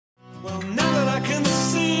Well, now that I can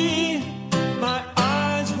see, my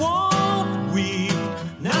eyes won't weep.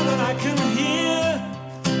 Now that I can hear,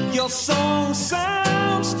 your song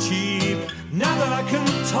sounds cheap. Now that I can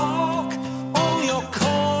talk, all your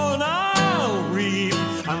corn I'll reap.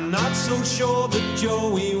 I'm not so sure that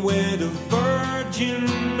Joey wed a Virgin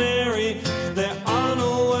Mary. There are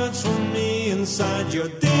no words for me inside your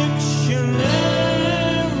dictionary.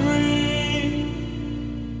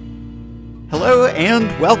 Hello and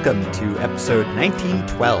welcome to episode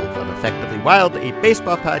 1912 of Effectively Wild, a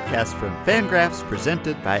baseball podcast from Fangraphs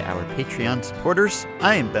presented by our Patreon supporters.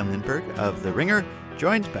 I am Ben Lindbergh of The Ringer,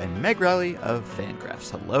 joined by Meg Rowley of Fangraphs.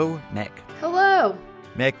 Hello, Meg. Hello.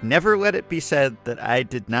 Meg, never let it be said that I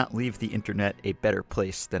did not leave the internet a better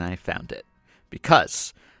place than I found it.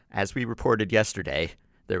 Because, as we reported yesterday,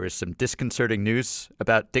 there was some disconcerting news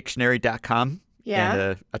about dictionary.com. Yeah.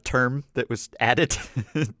 And a term that was added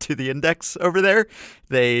to the index over there.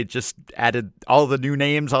 They just added all the new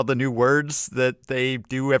names, all the new words that they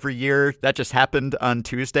do every year. That just happened on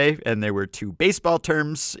Tuesday, and there were two baseball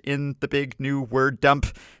terms in the big new word dump.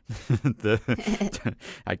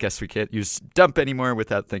 I guess we can't use dump anymore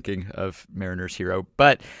without thinking of Mariners hero.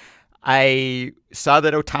 But I saw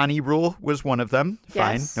that Ohtani rule was one of them.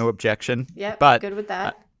 Fine, Yes. no objection. Yep, but good with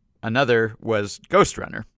that. Another was Ghost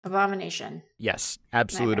Runner. Abomination. Yes,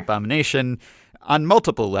 absolute Nightmare. abomination on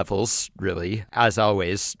multiple levels, really. As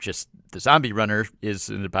always, just the zombie runner is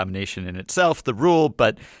an abomination in itself, the rule,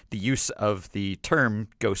 but the use of the term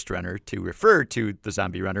Ghost Runner to refer to the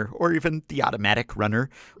zombie runner, or even the automatic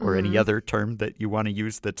runner, or any other term that you want to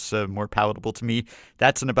use that's more palatable to me,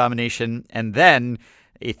 that's an abomination. And then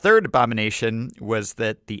a third abomination was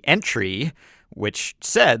that the entry, which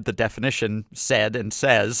said, the definition said and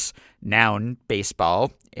says, noun,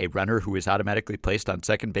 baseball, a runner who is automatically placed on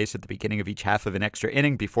second base at the beginning of each half of an extra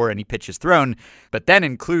inning before any pitch is thrown, but then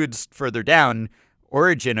includes further down,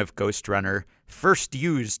 origin of Ghost Runner, first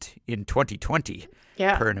used in 2020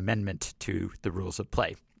 per an amendment to the rules of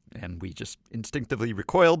play. And we just instinctively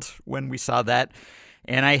recoiled when we saw that.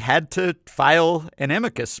 And I had to file an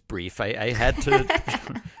amicus brief. I had to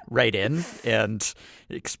write in and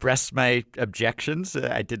express my objections.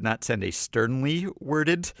 I did not send a sternly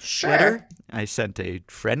worded letter. I sent a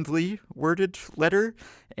friendly worded letter.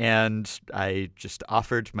 And I just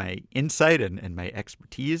offered my insight and my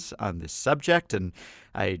expertise on this subject. And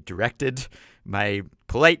I directed my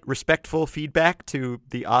polite, respectful feedback to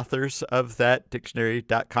the authors of that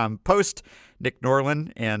dictionary.com post, Nick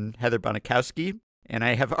Norlin and Heather Bonikowski. And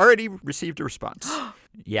I have already received a response.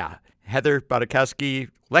 Yeah. Heather Bonikowski,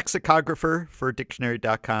 lexicographer for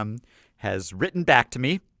dictionary.com, has written back to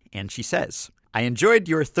me, and she says, I enjoyed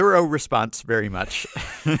your thorough response very much.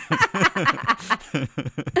 I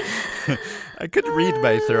couldn't read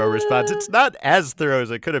my thorough response. It's not as thorough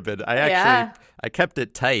as it could have been. I kept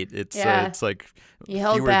it tight. It's like you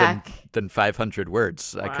held fewer back. than 500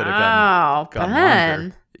 words. I could have gone Ben.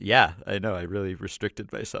 longer. Yeah, I know. I really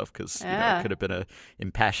restricted myself because it could have been an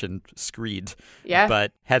impassioned screed. Yeah.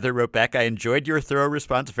 But Heather wrote back, I enjoyed your thorough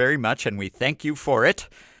response very much, and we thank you for it.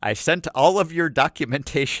 I sent all of your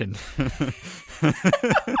documentation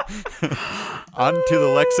onto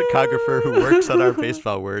the lexicographer who works on our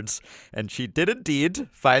baseball words, and she did indeed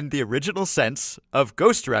find the original sense of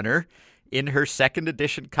Ghost Runner in her second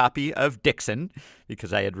edition copy of Dixon,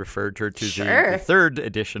 because I had referred her to the third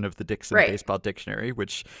edition of the Dixon Baseball Dictionary,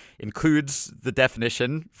 which includes the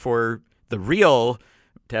definition for the real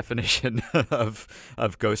definition of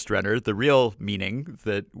Ghost Runner, the real meaning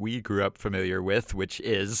that we grew up familiar with, which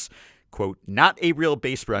is, quote, not a real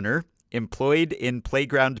base runner, employed in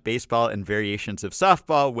playground baseball and variations of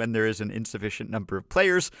softball when there is an insufficient number of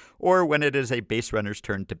players or when it is a base runner's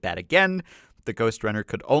turn to bat again. The Ghost Runner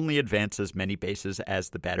could only advance as many bases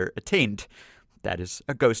as the batter attained. That is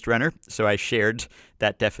a Ghost Runner. So I shared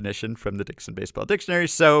that definition from the Dixon Baseball Dictionary.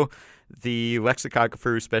 So the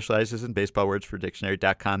lexicographer who specializes in baseball words for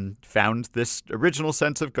dictionary.com found this original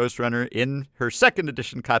sense of Ghost Runner in her second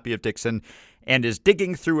edition copy of Dixon and is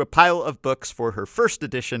digging through a pile of books for her first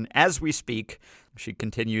edition as we speak. She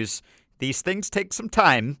continues, these things take some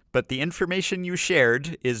time, but the information you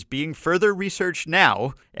shared is being further researched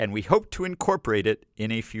now, and we hope to incorporate it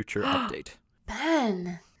in a future update.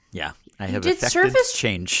 Ben. Yeah, I have effected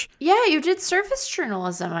change. Yeah, you did surface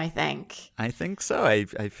journalism, I think. I think so. I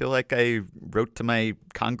feel like I wrote to my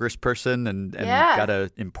congressperson and got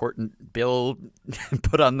an important bill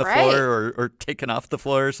put on the floor or taken off the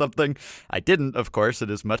floor or something. I didn't, of course.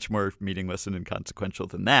 It is much more meaningless and inconsequential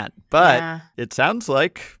than that. But it sounds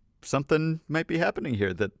like something might be happening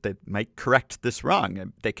here, that they might correct this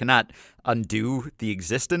wrong. They cannot undo the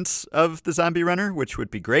existence of the zombie runner, which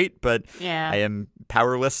would be great, but I am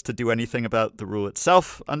powerless to do anything about the rule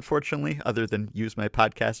itself, unfortunately, other than use my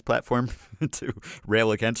podcast platform to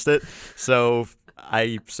rail against it. So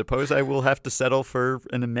I suppose I will have to settle for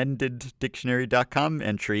an amended dictionary.com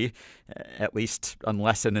entry, at least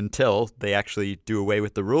unless and until they actually do away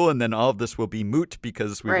with the rule, and then all of this will be moot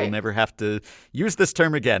because we will never have to use this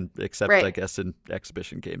term again, except I guess in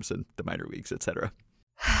exhibition games and the minor leagues, etc.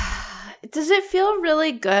 Does it feel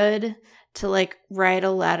really good to like write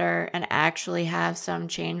a letter and actually have some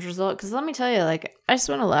change result? Because let me tell you, like, I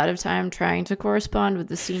spent a lot of time trying to correspond with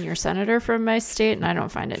the senior senator from my state, and I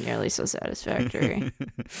don't find it nearly so satisfactory.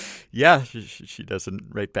 Yeah, she doesn't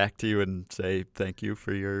write back to you and say thank you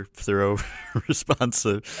for your thorough response.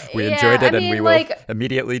 We enjoyed it, and we will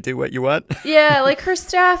immediately do what you want. Yeah, like her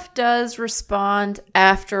staff does respond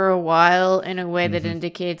after a while in a way that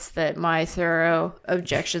indicates that my thorough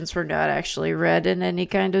objections were not actually read in any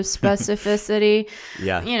kind of specificity.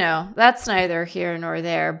 Yeah. You know, that's neither here nor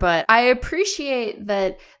there, but I appreciate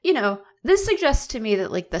that, you know, this suggests to me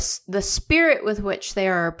that like the spirit with which they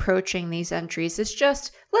are approaching these entries is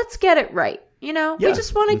just, let's get it right. You know, we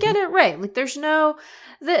just want to get it right. Like there's no,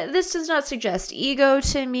 this does not suggest ego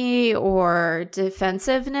to me or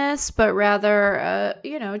defensiveness, but rather,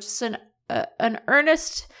 you know, just an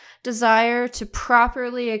earnest desire to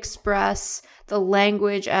properly express the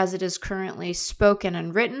language as it is currently spoken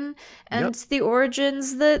and written, and the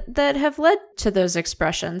origins that have led to those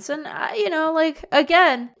expressions. And, you know, like,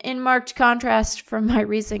 again, in marked contrast from my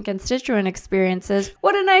recent constituent experiences,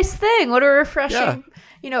 what a nice thing. What a refreshing,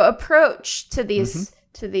 you know, approach to these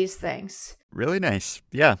to these things. Really nice.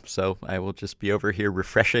 Yeah. So I will just be over here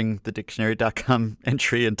refreshing the dictionary.com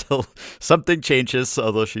entry until something changes.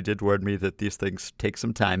 Although she did warn me that these things take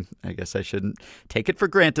some time. I guess I shouldn't take it for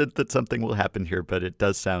granted that something will happen here, but it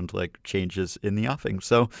does sound like changes in the offing.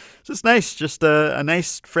 So this is nice. Just a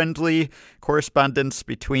nice, friendly correspondence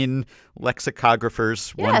between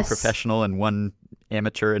lexicographers, one professional and one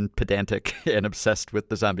amateur and pedantic and obsessed with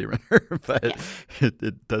the zombie runner, but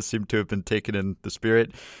it does seem to have been taken in the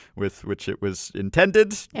spirit with which it was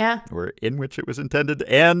intended, or in which it was intended,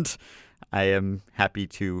 and I am happy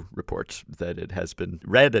to report that it has been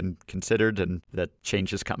read and considered and that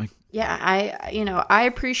change is coming. Yeah, I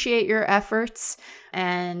appreciate your efforts,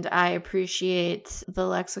 and I appreciate the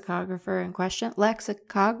lexicographer in question.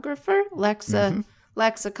 Lexicographer?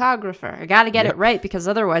 Lexicographer. I got to get it right because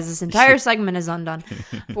otherwise this entire segment is undone.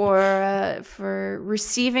 For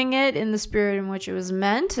receiving it in the spirit in which it was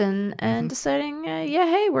meant and deciding,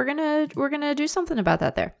 hey, we're gonna do something about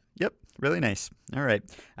that there. Yep, really nice. All right.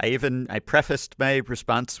 I prefaced my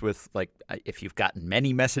response with, like, if you've gotten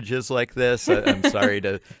many messages like this, I'm sorry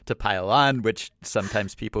to pile on, which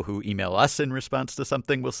sometimes people who email us in response to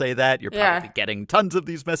something will say that. You're probably getting tons of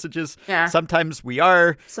these messages. Yeah. Sometimes we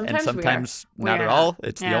are, and sometimes not at all.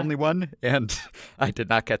 It's the only one. And I did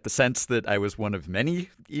not get the sense that I was one of many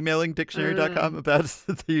emailing dictionary.com about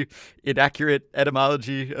the inaccurate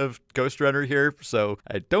etymology of Ghost Runner here. So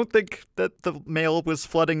I don't think that the mail was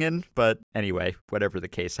flooding in. But anyway, whatever the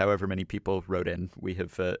case, however many people wrote in, we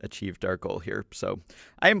have achieved our goal here. So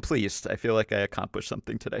I am pleased. I feel like I accomplished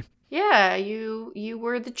something today. Yeah, you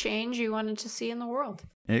were the change you wanted to see in the world.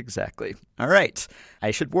 Exactly. All right.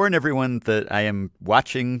 I should warn everyone that I am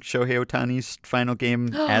watching Shohei Ohtani's final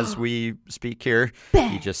game as we speak here.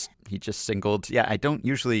 He just singled. Yeah, I don't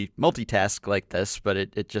usually multitask like this, but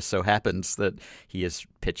it just so happens that he is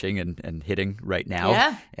pitching and hitting right now.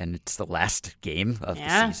 Yeah. And it's the last game of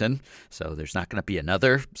the season, so there's not going to be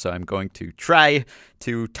another. So I'm going to try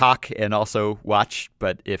to talk and also watch,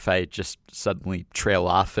 but if I just suddenly trail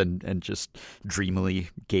off and just dreamily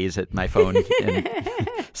gaze at my phone and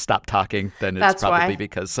stop talking, then it's probably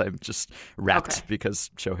because I'm just wrapped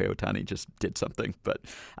because Shohei Ohtani just did something. But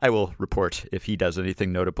I will report if he does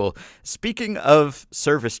anything notable. Speaking of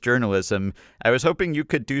service journalism, I was hoping you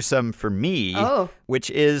could do some for me,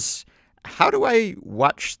 which is, how do I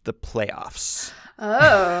watch the playoffs?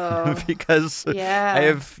 Because I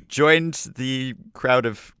have joined the crowd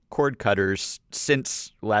of cord cutters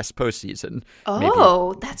since last postseason.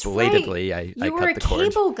 That's belatedly, right. I you were cut the cord. A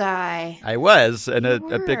cable guy. I was, and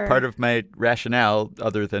a big part of my rationale,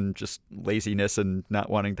 other than just laziness and not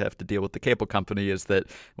wanting to have to deal with the cable company, is that,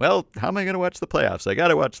 well, how am I going to watch the playoffs? I got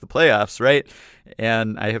to watch the playoffs, right?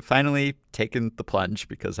 And I have finally taken the plunge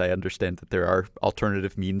because I understand that there are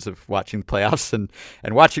alternative means of watching the playoffs and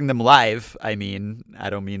watching them live. I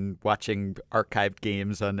don't mean watching archived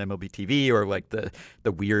games on MLB TV or like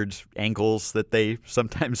the weird angles that they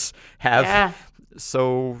sometimes have.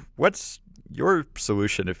 So what's your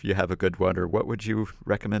solution if you have a good one, or what would you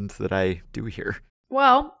recommend that I do here?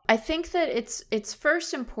 Well, I think that it's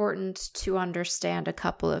first important to understand a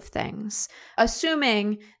couple of things.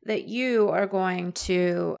 Assuming that you are going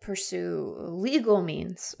to pursue legal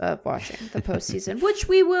means of watching the postseason, which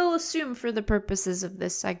we will assume for the purposes of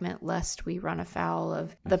this segment, lest we run afoul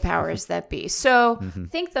of the powers that be. So I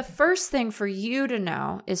think the first thing for you to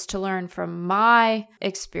know is to learn from my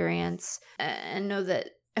experience and know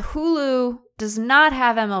that Hulu does not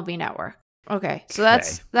have MLB Network. Okay, so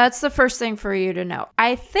that's the first thing for you to know.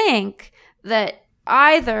 I think that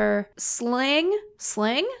either Sling,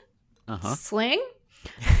 Sling's or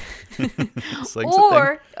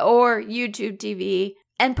YouTube TV,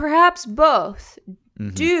 and perhaps both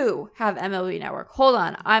do have MLB Network. Hold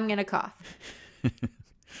on, I'm gonna cough.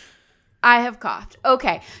 I have coughed.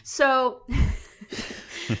 Okay, so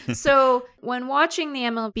when watching the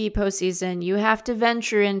MLB postseason, you have to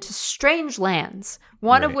venture into strange lands,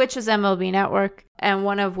 one of which is MLB Network, and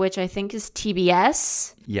one of which I think is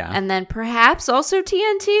TBS. Yeah. And then perhaps also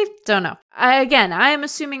TNT. Don't know. I am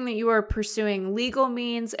assuming that you are pursuing legal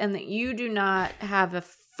means and that you do not have a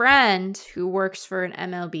friend who works for an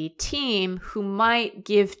MLB team who might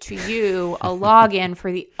give to you a login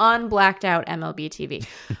for the unblacked out MLB TV.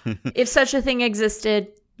 If such a thing existed,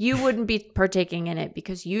 you wouldn't be partaking in it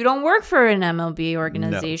because you don't work for an MLB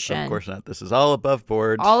organization. No, of course not. This is all above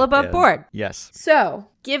board. All above board. Yes. So,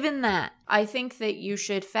 given that, I think that you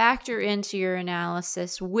should factor into your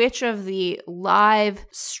analysis which of the live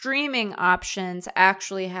streaming options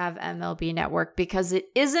actually have MLB Network, because it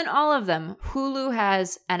isn't all of them. Hulu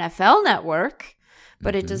has NFL Network,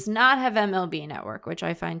 but it does not have MLB Network, which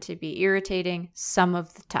I find to be irritating some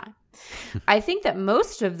of the time. I think that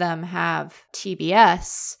most of them have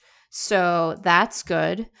TBS, so that's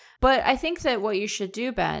good. But I think that what you should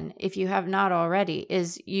do, Ben, if you have not already,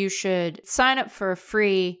 is you should sign up for a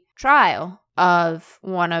free trial of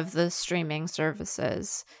one of the streaming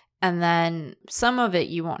services. And then some of it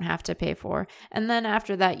you won't have to pay for. And then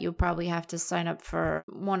after that, you'll probably have to sign up for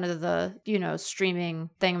one of the, streaming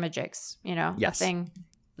thingamajigs, yes. a thing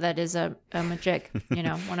that is a majig,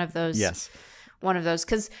 one of those. Yes. One of those,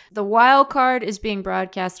 because the wild card is being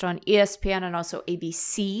broadcast on ESPN and also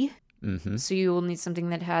ABC. Mm-hmm. So you will need something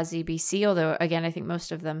that has ABC, although, again, I think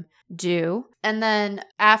most of them do. And then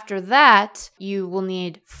after that, you will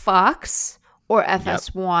need Fox or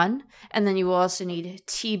FS1. Yep. And then you will also need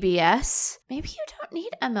TBS. Maybe you don't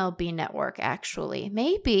need MLB Network, actually.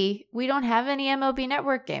 Maybe we don't have any MLB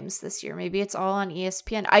Network games this year. Maybe it's all on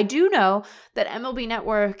ESPN. I do know that MLB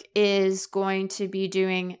Network is going to be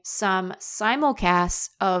doing some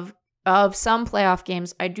simulcasts of some playoff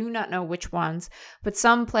games. I do not know which ones, but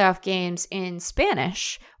some playoff games in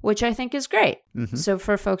Spanish, which I think is great. Mm-hmm. So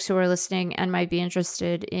for folks who are listening and might be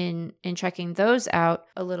interested in checking those out,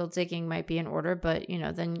 a little digging might be in order, but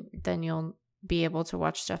then you'll be able to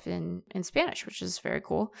watch stuff in Spanish, which is very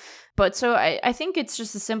cool. But so I think it's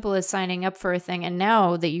just as simple as signing up for a thing. And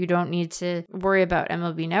now that you don't need to worry about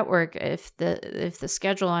MLB Network, if the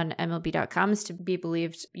schedule on MLB.com is to be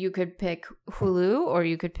believed, you could pick Hulu, or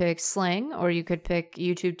you could pick Sling, or you could pick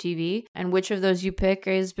YouTube TV. And which of those you pick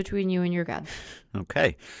is between you and your God.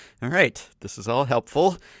 Okay. All right. This is all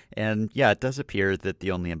helpful. And yeah, it does appear that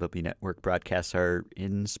the only MLB Network broadcasts are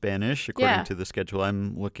in Spanish, according to the schedule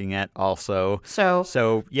I'm looking at also.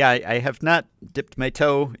 So yeah, I have not dipped my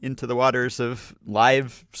toe into the waters of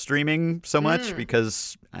live streaming so much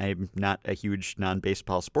because I'm not a huge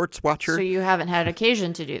non-baseball sports watcher. So you haven't had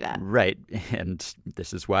occasion to do that. Right. And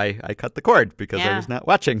this is why I cut the cord, because I was not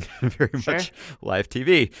watching very much live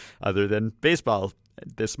TV other than baseball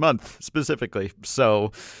this month specifically.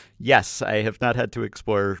 So yes, I have not had to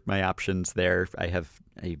explore my options there. I have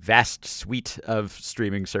a vast suite of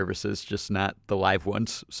streaming services, just not the live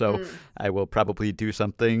ones. So I will probably do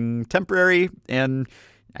something temporary, and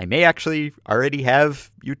I may actually already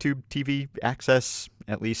have YouTube TV access,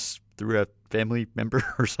 at least through a family member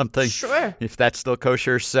or something. Sure. If that's still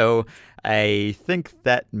kosher. So I think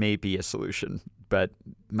that may be a solution. But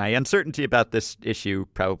my uncertainty about this issue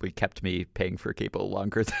probably kept me paying for cable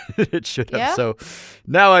longer than it should have. Yeah. So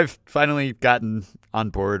now I've finally gotten on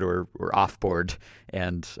board or off board,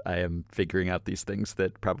 and I am figuring out these things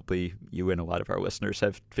that probably you and a lot of our listeners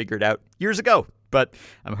have figured out years ago. But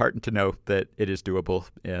I'm heartened to know that it is doable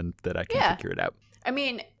and that I can figure it out. I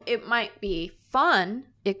mean, it might be fun.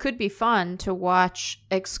 It could be fun to watch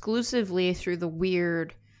exclusively through the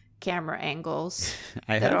weird camera angles.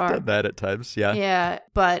 I have done that at times, yeah. Yeah,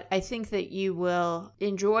 but I think that you will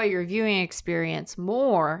enjoy your viewing experience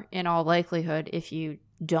more in all likelihood if you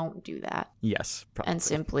don't do that. Yes, probably. And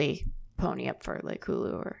simply pony up for like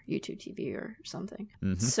Hulu or YouTube TV or something.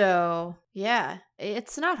 Mhm. So yeah,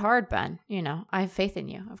 it's not hard, Ben. You know, I have faith in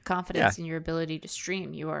you. I have confidence in your ability to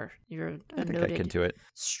stream. You're a I think noted I can do it.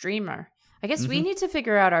 streamer. I guess we need to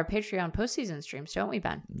figure out our Patreon postseason streams, don't we,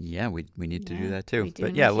 Ben? Yeah, we need to do that we too. do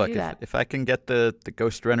But need yeah, to look, do that. if I can get the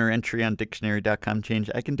Ghost Runner entry on dictionary.com change,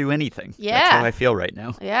 I can do anything. Yeah. That's how I feel right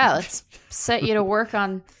now. Yeah, let's set you to work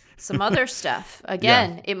on some other stuff.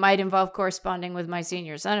 Again, it might involve corresponding with my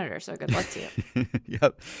senior senator, so good luck to you.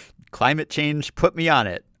 Yep. Climate change, put me on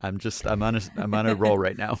it. I'm on a roll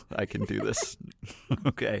right now. I can do this.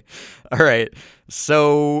 Okay. All right.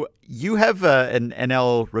 So you have an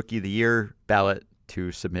NL Rookie of the Year ballot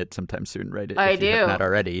to submit sometime soon, right? I if you have do. not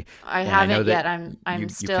already. I And haven't know that yet. I'm you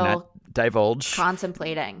still cannot divulge.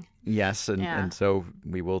 contemplating. Yes, Yeah. and so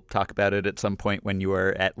we will talk about it at some point when you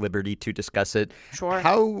are at liberty to discuss it. Sure.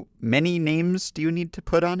 How many names do you need to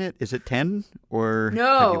put on it? Is it 10 or have you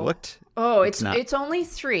No. looked? Oh, It's not. it's only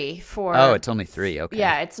 3 for. Oh, it's only 3. Okay.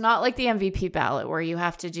 Yeah, it's not like the MVP ballot where you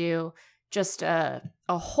have to do just a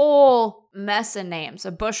whole mess of names,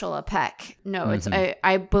 a bushel a peck. No, it's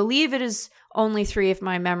I believe it is only 3 if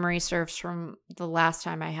my memory serves from the last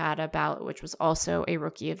time I had a ballot, which was also a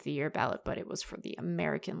Rookie of the Year ballot, but it was for the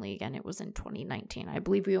American League and it was in 2019. I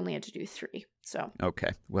believe we only had to do 3. So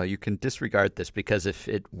Okay. Well, you can disregard this because if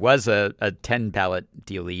it was a 10 ballot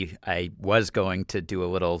dealie, I was going to do a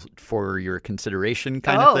little for your consideration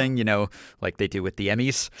kind of thing, like they do with the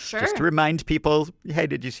Emmys. Sure. Just to remind people, hey,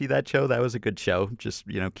 did you see that show? That was a good show. Just,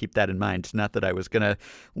 keep that in mind. Not that I was going to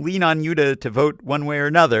lean on you to vote one way or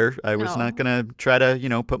another. I was No. not going to try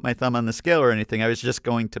to, put my thumb on the scale or anything. I was just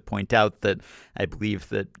going to point out that I believe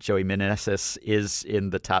that Joey Meneses is in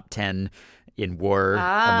the top 10 in WAR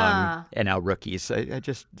among NL rookies. I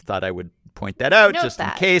just thought I would point that out Note just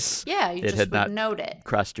that. in case yeah, you it just had would not note it.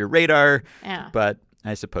 crossed your radar. Yeah. But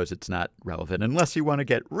I suppose it's not relevant unless you want to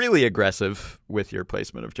get really aggressive with your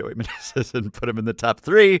placement of Joey Meneses and put him in the top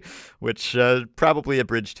 3, which probably a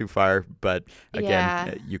bridge too far. But again,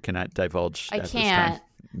 Yeah. you cannot divulge. I at this can't. time.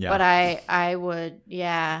 Yeah. But I would,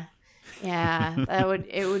 yeah. That would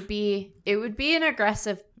it would be an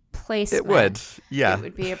aggressive placement. It would, yeah.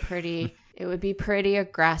 It would be pretty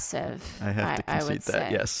aggressive. I have to I concede would that,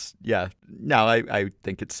 say. yes. Yeah. Now, I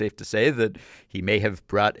think it's safe to say that he may have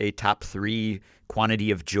brought a top 3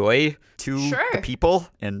 quantity of joy to Sure. the people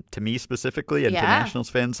and to me specifically and to Yeah. Nationals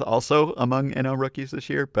fans also among NL rookies this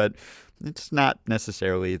year, but it's not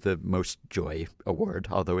necessarily the most joy award,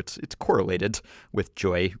 although it's correlated with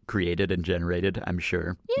joy created and generated, I'm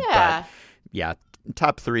sure. Yeah. But yeah,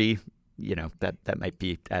 top 3, that might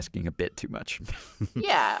be asking a bit too much.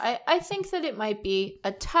 Yeah, I think that it might be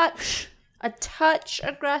a touch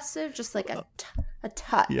aggressive, just like a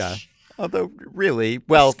touch. Yeah. Although, really,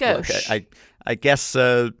 well, look, skosh. I guess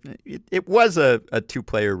it was a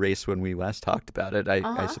 2-player race when we last talked about it.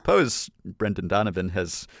 I suppose Brendan Donovan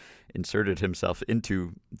has inserted himself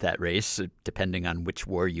into that race, depending on which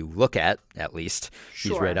WAR you look at least.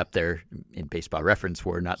 He's Sure. right up there in Baseball Reference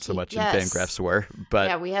WAR, not so much yes. in Fangraphs WAR. But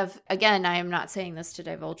Yeah, we have, again, I am not saying this to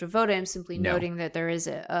divulge a vote. I am simply No. noting that there is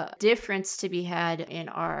a difference to be had in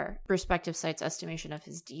our respective sites' estimation of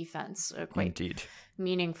his defense. A quite indeed.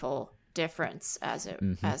 meaningful difference, as it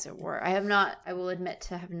Mm-hmm. were. I will admit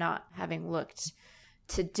to having looked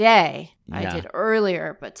today. I Yeah. did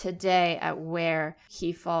earlier, but today at where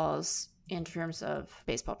he falls in terms of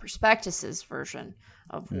Baseball Prospectus's version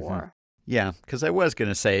of Mm-hmm. WAR. Yeah, because I was going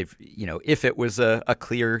to say, if it was a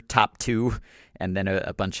clear top 2 and then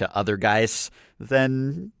a bunch of other guys,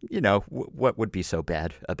 then, what would be so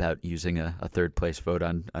bad about using a third place vote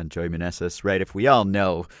on Joey Meneses, right? If we all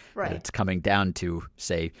know Right. that it's coming down to,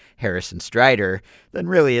 say, Harrison Strider, then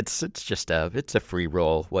really it's just a free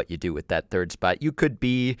roll what you do with that third spot. You could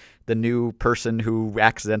be the new person who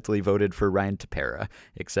accidentally voted for Ryan Tepera,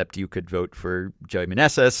 except you could vote for Joey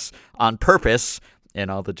Meneses on purpose. And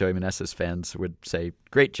all the Joey Meneses fans would say,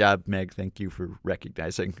 great job, Meg. Thank you for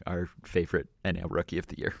recognizing our favorite NL Rookie of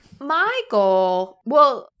the Year. My goal,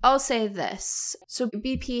 well, I'll say this. So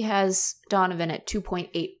BP has Donovan at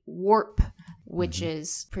 2.8 warp, which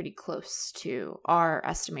is pretty close to our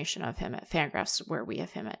estimation of him at Fangraphs, where we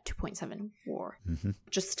have him at 2.7 WAR.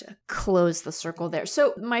 Just to close the circle there.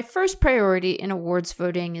 So my first priority in awards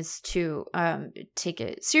voting is to take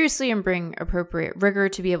it seriously and bring appropriate rigor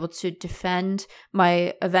to be able to defend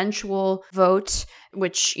my eventual vote,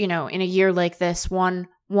 which, in a year like this, one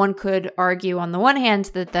could argue on the one hand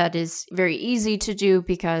that is very easy to do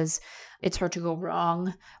because it's hard to go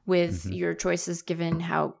wrong with your choices given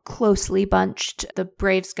how closely bunched the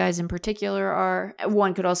Braves guys in particular are.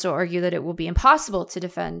 One could also argue that it will be impossible to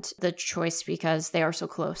defend the choice because they are so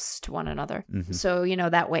close to one another. So,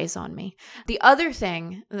 that weighs on me. The other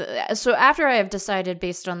thing, so after I have decided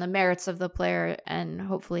based on the merits of the player and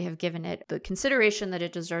hopefully have given it the consideration that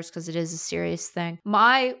it deserves because it is a serious thing,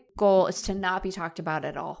 my goal is to not be talked about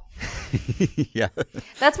at all. Yeah.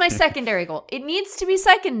 That's my secondary goal. It needs to be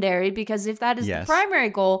secondary because if that is the primary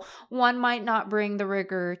goal, one might not bring the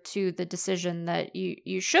rigor to the decision that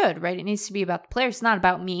you should, right? It needs to be about the players. It's not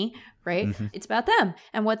about me, right? It's about them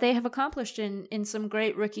and what they have accomplished in some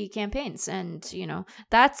great rookie campaigns. And,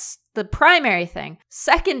 that's the primary thing.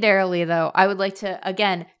 Secondarily, though, I would like to,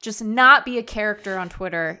 again, just not be a character on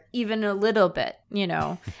Twitter even a little bit,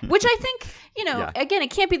 which I think, again,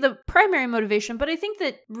 it can't be the primary motivation, but I think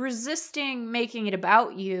that resisting making it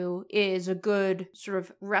about you is a good sort of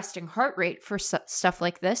resting heart rate for stuff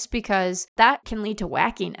like this, because that can lead to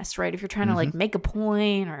wackiness, right? If you're trying to like make a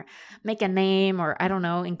point or make a name or, I don't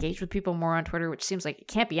know, engage with people more on Twitter, which seems like it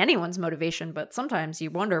can't be anyone's motivation, but sometimes you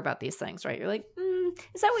wonder about these things, right? You're like,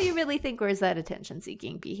 is that what you really think, or is that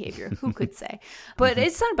attention-seeking behavior? Who could say? But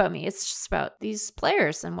it's not about me. It's just about these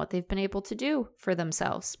players and what they've been able to do for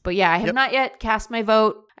themselves. But yeah, I have not yet cast my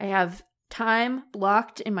vote. I have time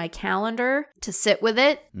blocked in my calendar to sit with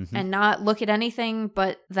it and not look at anything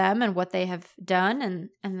but them and what they have done,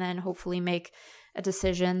 and then hopefully make a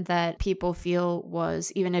decision that people feel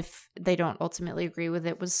was, even if they don't ultimately agree with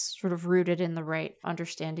it, was sort of rooted in the right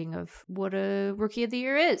understanding of what a rookie of the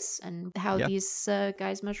year is and how these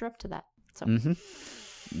guys measure up to that. So.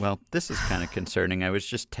 Well, this is kind of concerning. I was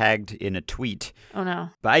just tagged in a tweet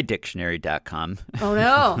by Dictionary.com. Oh,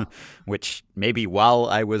 no. Which maybe while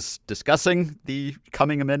I was discussing the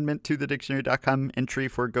coming amendment to the Dictionary.com entry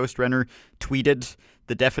for Ghost Runner, tweeted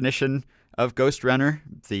the definition of Ghost Runner,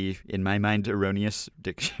 the, in my mind, erroneous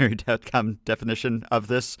Dictionary.com definition of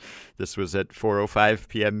this. This was at 4:05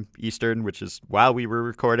 p.m. Eastern, which is while we were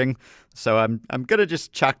recording. So I'm going to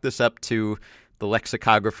just chalk this up to the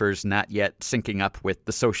lexicographers not yet syncing up with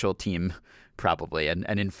the social team, probably, and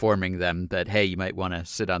informing them that, hey, you might want to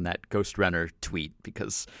sit on that Ghost Runner tweet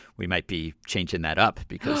because we might be changing that up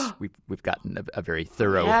because we've gotten a very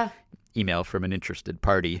thorough email from an interested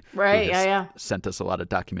party. Right, who has sent us a lot of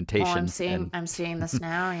documentation. I'm seeing this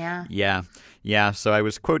now, Yeah, so I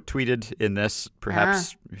was quote tweeted in this,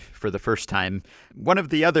 perhaps for the first time. One of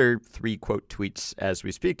the other 3 quote tweets as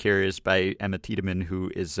we speak here is by Emma Tiedemann,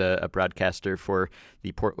 who is a broadcaster for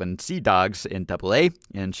the Portland Sea Dogs in AA,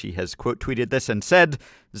 and she has quote tweeted this and said,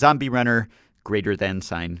 "Zombie Runner, greater than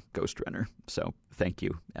sign Ghost Runner." So thank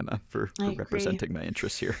you, Emma, for representing my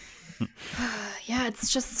interests here. Yeah,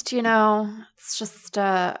 it's just,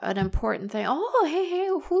 an important thing. Oh, hey,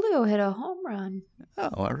 Julio hit a home run. Oh,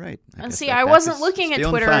 all right. And see, I wasn't looking at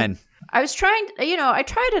Twitter. Fine. I was trying, I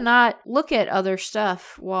try to not look at other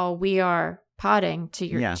stuff while we are potting to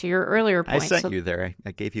your earlier point. I sent you there.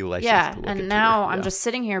 I gave you a license to look and at now Twitter. I'm just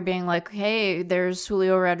sitting here being like, hey, there's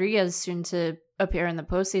Julio Rodriguez soon to appear in the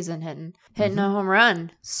postseason hitting a home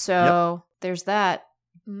run. So there's that.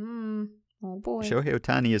 Oh boy. Shohei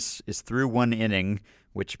Ohtani is through 1 inning,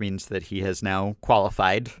 which means that he has now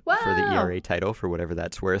qualified for the ERA title, for whatever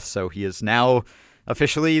that's worth. So he is now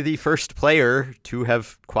officially the first player to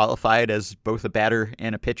have qualified as both a batter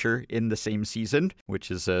and a pitcher in the same season, which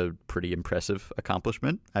is a pretty impressive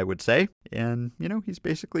accomplishment, I would say. And, he's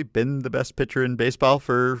basically been the best pitcher in baseball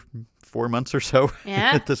for 4 months or so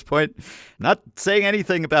at this point. Not saying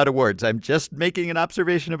anything about awards. I'm just making an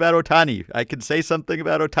observation about Ohtani. I can say something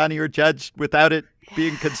about Ohtani or Judge without it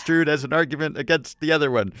being construed as an argument against the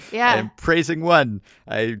other one. Yeah. I'm praising one.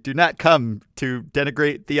 I do not come to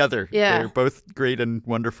denigrate the other. Yeah. They're both great and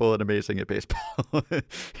wonderful and amazing at baseball.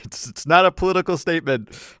 It's not a political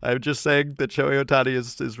statement. I'm just saying that Shohei Ohtani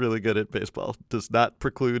is really good at baseball. Does not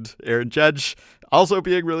preclude Aaron Judge also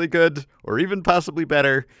being really good or even possibly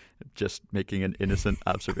better. Just making an innocent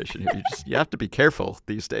observation here. You have to be careful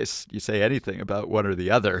these days. You say anything about one or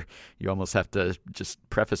the other, you almost have to just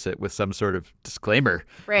preface it with some sort of disclaimer,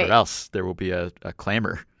 right? Or else there will be a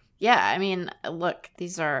clamor. Yeah, I mean, look,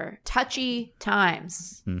 these are touchy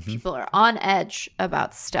times. People are on edge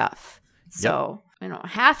about stuff. So we don't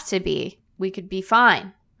have to be. We could be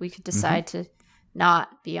fine. We could decide to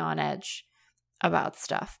not be on edge about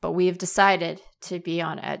stuff, but we've decided to be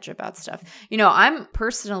on edge about stuff. I'm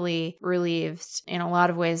personally relieved in a lot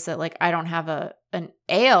of ways that I don't have an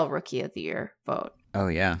AL Rookie of the Year vote. Oh,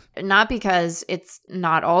 yeah. Not because it's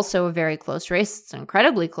not also a very close race. It's an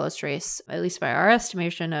incredibly close race, at least by our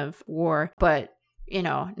estimation of WAR. But,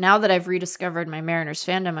 now that I've rediscovered my Mariners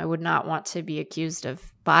fandom, I would not want to be accused of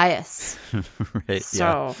bias. Right.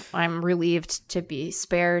 So I'm relieved to be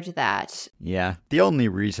spared that. Yeah. The only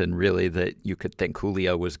reason really that you could think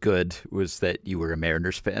Julio was good was that you were a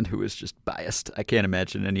Mariners fan who was just biased. I can't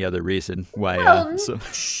imagine any other reason why. Well,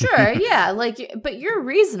 sure. Yeah. But you're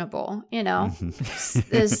reasonable,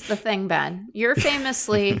 is the thing, Ben. You're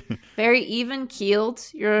famously very even keeled.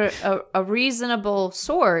 You're a reasonable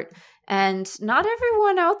sort. And not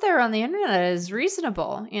everyone out there on the internet is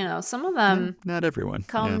reasonable. Some of them not everyone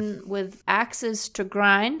come with axes to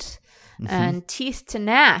grind and teeth to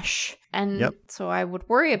gnash. And so I would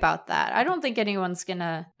worry about that. I don't think anyone's going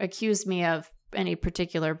to accuse me of any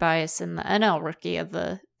particular bias in the NL Rookie of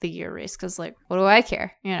the Year race. Because, what do I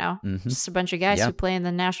care? Just a bunch of guys who play in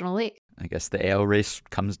the National League. I guess the AL race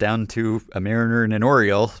comes down to a Mariner and an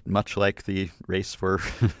Oriole, much like the race for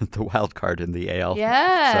the wild card in the AL.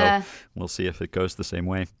 Yeah. So we'll see if it goes the same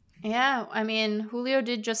way. Yeah. I mean, Julio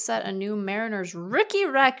did just set a new Mariners rookie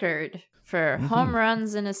record for home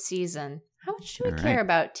runs in a season. How much do we care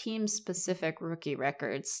about team-specific rookie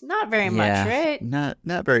records? Not very much, right? Not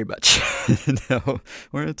very much. No.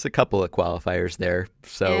 Well, it's a couple of qualifiers there.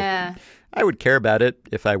 So I would care about it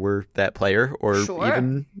if I were that player or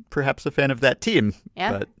even perhaps a fan of that team.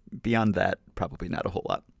 Yeah. But beyond that, probably not a whole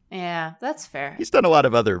lot. Yeah, that's fair. He's done a lot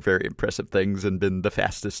of other very impressive things and been the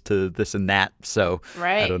fastest to this and that. So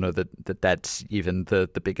I don't know that's even the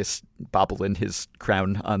biggest bauble in his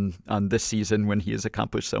crown on this season when he has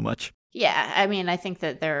accomplished so much. Yeah, I mean, I think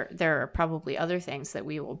that there are probably other things that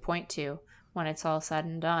we will point to when it's all said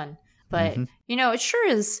and done. But, it sure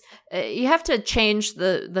is, you have to change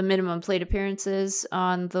the minimum plate appearances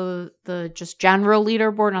on the just general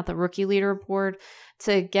leaderboard, not the rookie leaderboard,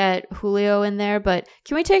 to get Julio in there. But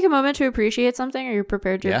can we take a moment to appreciate something? Are you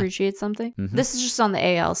prepared to appreciate something? This is just on the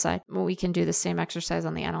AL side. Well, we can do the same exercise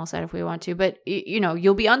on the NL side if we want to. But,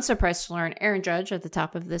 you'll be unsurprised to learn Aaron Judge at the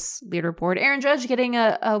top of this leaderboard. Aaron Judge getting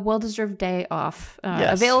a well-deserved day off.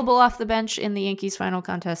 Available off the bench in the Yankees final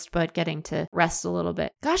contest, but getting to rest a little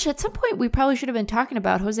bit. Gosh, at some point, we probably should have been talking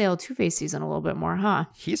about Jose Altuve's season a little bit more, huh?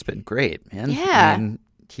 He's been great, man. Yeah. I mean,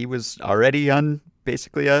 he was already on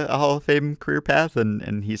basically a Hall of Fame career path,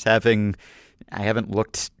 and he's having, I haven't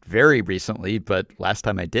looked very recently, but last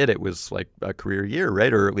time I did, it was like a career year,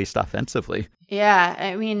 right? Or at least offensively. Yeah,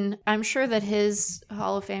 I mean, I'm sure that his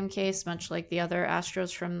Hall of Fame case, much like the other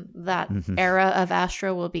Astros from that era of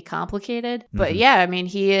Astro, will be complicated. But yeah, I mean,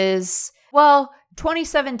 he is,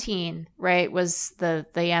 2017, right, was the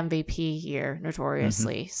MVP year,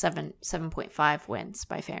 notoriously. 7.5 wins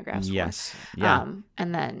by Fangraphs. Yes. Yeah.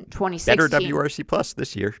 And then 2016. Better WRC Plus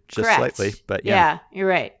this year, just Correct. slightly. But yeah. You're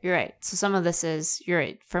right. So some of this is, you're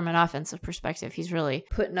right, from an offensive perspective, he's really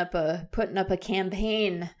putting up a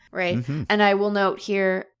campaign, right? And I will note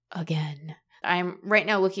here again, I'm right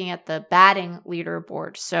now looking at the batting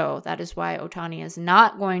leaderboard. So that is why Ohtani is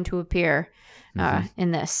not going to appear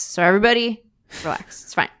in this. So everybody, relax.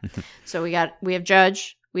 It's fine. So we have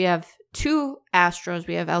Judge. We have two Astros.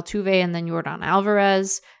 We have Altuve and then Yordan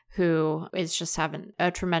Alvarez, who is just having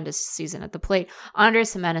a tremendous season at the plate.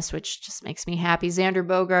 Andres Gimenez, which just makes me happy. Xander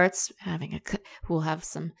Bogaerts who will have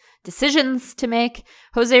some decisions to make.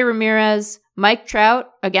 Jose Ramirez, Mike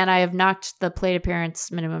Trout. Again, I have knocked the plate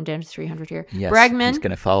appearance minimum down to 300 here. Yes, Bregman. He's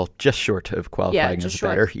going to fall just short of qualifying as a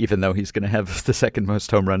batter, even though he's going to have the second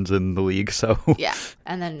most home runs in the league. So yeah,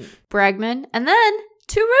 and then Bregman, and then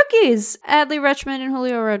two rookies, Adley Rutschman and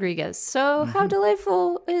Julio Rodriguez. So how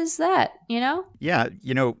delightful is that, Yeah,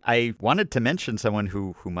 I wanted to mention someone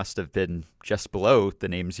who must have been just below the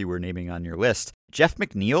names you were naming on your list. Jeff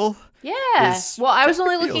McNeil. Yeah. I was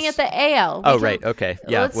only looking at the AL. Oh, right. Okay.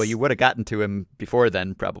 Yeah. Well, you would have gotten to him before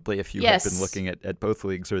then, probably, if you had been looking at both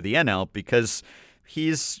leagues or the NL, because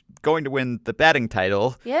he's going to win the batting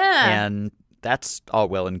title. Yeah. And that's all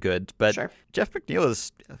well and good, but Jeff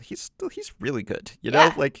McNeil he's really good.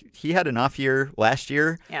 He had an off year last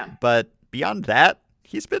year, but beyond that,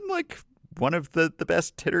 he's been like one of the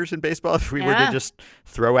best hitters in baseball. If we were to just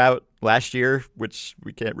throw out last year, which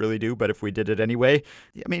we can't really do, but if we did it anyway,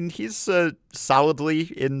 I mean, he's solidly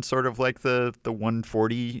in sort of like the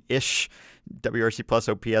 140-ish WRC plus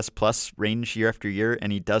OPS plus range year after year,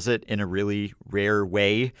 and he does it in a really rare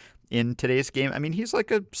way in today's game. I mean, he's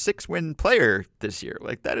like a 6-win player this year.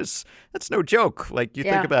 Like that's no joke. Like you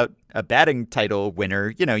think about a batting title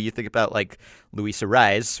winner, you think about like Luis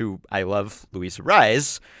Arraez, who I love Luis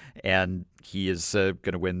Arraez, and he is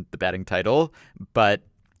going to win the batting title. But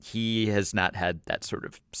he has not had that sort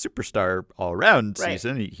of superstar all-around Right.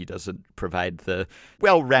 season. He doesn't provide the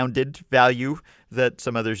well-rounded value that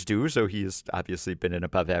some others do, so he's obviously been an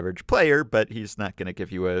above-average player, but he's not going to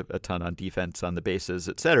give you a ton on defense on the bases,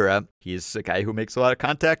 etc. He's a guy who makes a lot of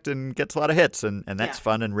contact and gets a lot of hits, and that's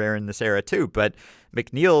fun and rare in this era too. But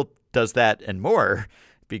McNeil does that and more,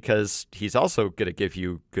 because he's also going to give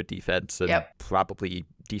you good defense and probably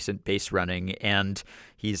decent base running. And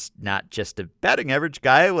he's not just a batting average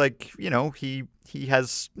guy. Like, he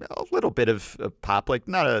has a little bit of pop, like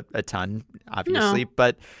not a ton, obviously,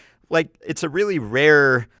 but like it's a really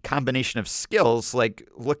rare combination of skills. Like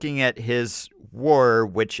looking at his WAR,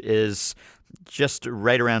 which is just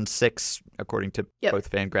right around 6, according to both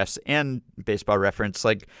Fangraphs and Baseball Reference.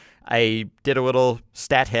 Like, I did a little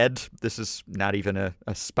stat head. This is not even a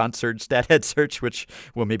sponsored stat head search, which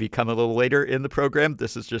will maybe come a little later in the program.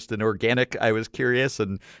 This is just an organic. I was curious,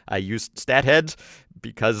 and I used stat head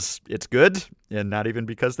because it's good, and not even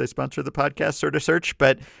because they sponsor the podcast sort of search.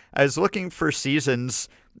 But I was looking for seasons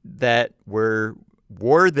that were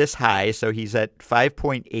WAR this high. So he's at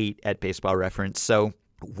 5.8 at Baseball Reference. So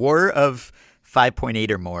WAR of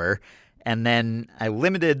 5.8 or more. And then I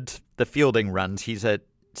limited the fielding runs. He's at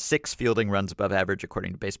 6 fielding runs above average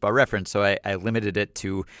according to Baseball Reference. So I limited it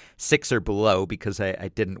to 6 or below because I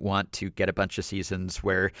didn't want to get a bunch of seasons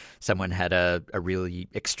where someone had a really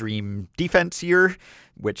extreme defense year,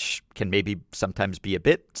 which can maybe sometimes be a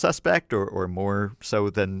bit suspect or more so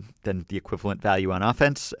than the equivalent value on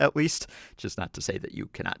offense, at least. Just not to say that you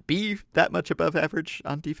cannot be that much above average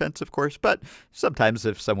on defense, of course. But sometimes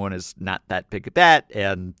if someone is not that big at bat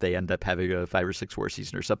and they end up having a 5 or 6 WAR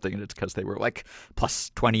season or something, and it's because they were like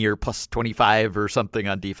plus 20 or plus 25 or something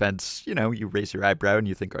on defense, you raise your eyebrow and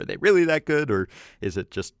you think, are they really that good? Or is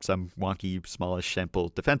it just some wonky, smallish sample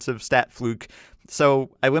defensive stat fluke?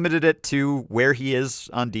 So I limited it to where he is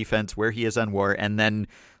on defense, where he is on WAR, and then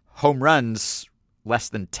home runs less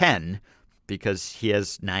than 10 because he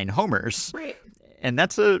has 9 homers. Right. And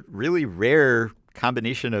that's a really rare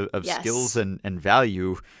combination of skills and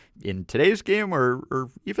value in today's game or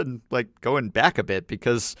even like going back a bit,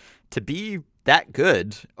 because to be that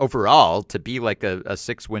good overall, to be like a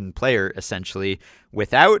 6-win player essentially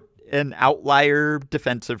without an outlier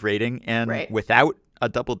defensive rating and without a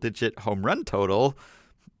double-digit home run total,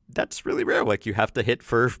 that's really rare. Like, you have to hit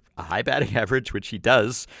for a high batting average, which he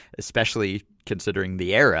does, especially considering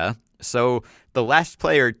the era. So the last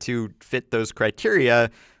player to fit those criteria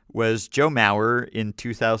was Joe Mauer in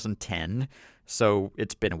 2010. So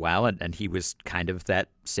it's been a while, and he was kind of that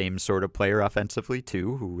same sort of player offensively,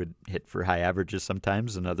 too, who would hit for high averages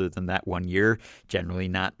sometimes, and other than that one year, generally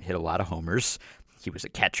not hit a lot of homers. He was a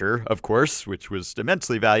catcher, of course, which was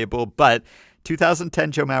immensely valuable, but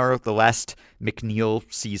 2010 Joe Mauer, the last McNeil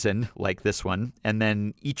season like this one, and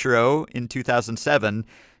then Ichiro in 2007.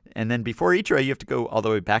 And then before Ichiro, you have to go all the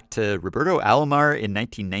way back to Roberto Alomar in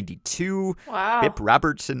 1992, Bip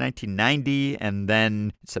Roberts in 1990, and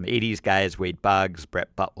then some 80s guys, Wade Boggs,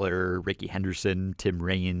 Brett Butler, Ricky Henderson, Tim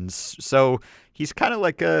Raines. So he's kind of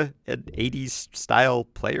like an 80s style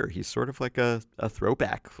player. He's sort of like a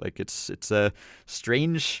throwback. Like it's a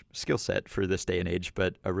strange skill set for this day and age,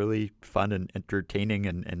 but a really fun and entertaining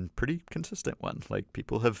and pretty consistent one. Like,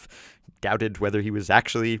 people have doubted whether he was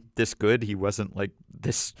actually this good. He wasn't like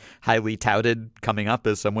this highly touted coming up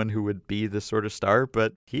as someone who would be this sort of star,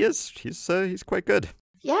 but he is. He's quite good.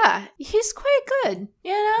 Yeah, he's quite good.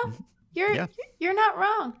 You're not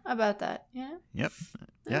wrong about that. Yep.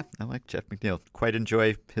 Yeah, I like Jeff McNeil. Quite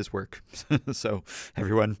enjoy his work. So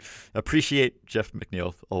everyone appreciate Jeff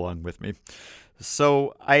McNeil along with me.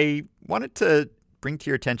 So I wanted to bring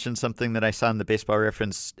to your attention something that I saw on the Baseball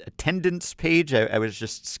Reference attendance page. I was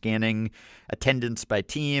just scanning attendance by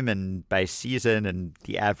team and by season and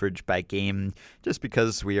the average by game, just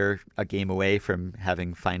because we are a game away from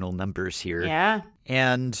having final numbers here. Yeah.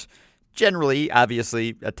 And generally,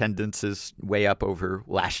 obviously, attendance is way up over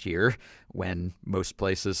last year when most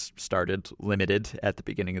places started limited at the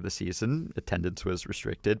beginning of the season. Attendance was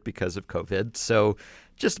restricted because of COVID. So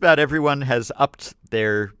just about everyone has upped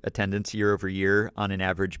their attendance year over year on an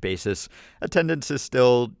average basis. Attendance is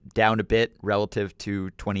still down a bit relative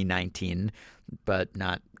to 2019, but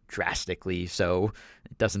not drastically so.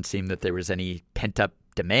 It doesn't seem that there was any pent-up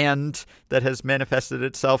demand that has manifested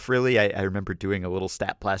itself, really. I remember doing a little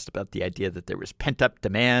stat blast about the idea that there was pent-up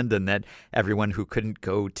demand and that everyone who couldn't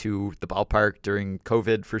go to the ballpark during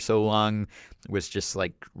COVID for so long was just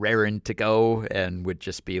like raring to go and would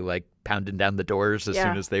just be like pounding down the doors as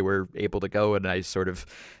soon as they were able to go. And I sort of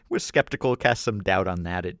was skeptical, cast some doubt on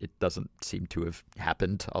that. It doesn't seem to have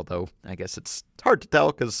happened, although I guess it's hard to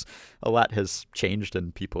tell because a lot has changed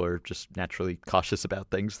and people are just naturally cautious about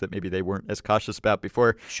things that maybe they weren't as cautious about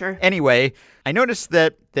before. Sure. Anyway, I noticed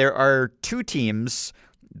that there are 2 teams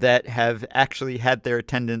that have actually had their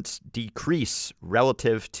attendance decrease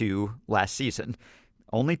relative to last season.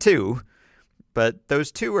 Only 2, but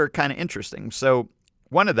those 2 are kind of interesting. So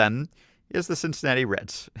one of them is the Cincinnati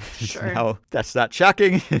Reds. Sure. Now, that's not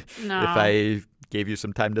shocking. No. If I gave you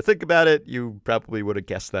some time to think about it, you probably would have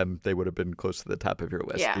guessed them. They would have been close to the top of your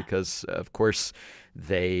list because, of course,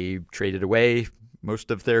 they traded away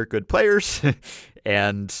most of their good players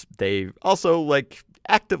and they also,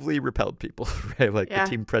 actively repelled people, right? The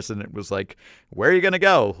team president was like, where are you going to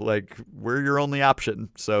go? We're your only option.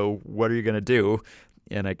 So what are you going to do?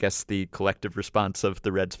 And I guess the collective response of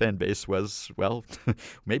the Reds fan base was, well,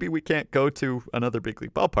 maybe we can't go to another big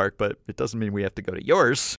league ballpark, but it doesn't mean we have to go to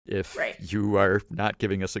yours if you are not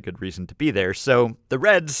giving us a good reason to be there. So the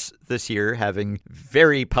Reds this year, having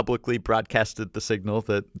very publicly broadcasted the signal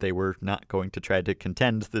that they were not going to try to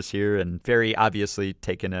contend this year and very obviously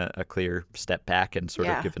taken a clear step back and sort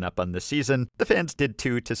of given up on this season, the fans did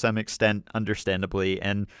too to some extent, understandably,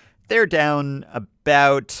 and they're down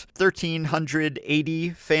about 1,380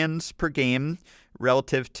 fans per game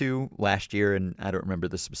relative to last year, and I don't remember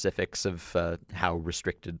the specifics of how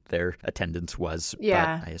restricted their attendance was, but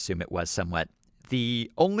I assume it was somewhat. The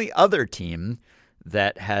only other team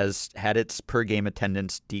that has had its per-game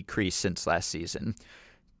attendance decrease since last season,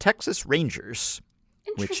 Texas Rangers,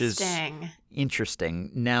 which is interesting.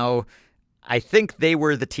 Now, I think they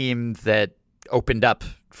were the team that opened up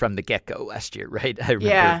from the get-go last year, right? I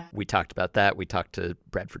remember we talked about that. We talked to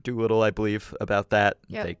Bradford Doolittle, I believe, about that.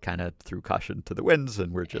 Yep. They kind of threw caution to the winds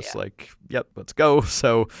and were just yep, let's go.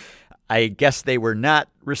 So I guess they were not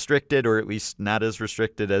restricted, or at least not as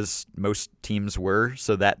restricted as most teams were,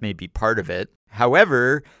 so that may be part of it.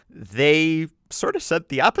 However, they sort of sent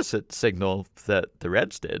the opposite signal that the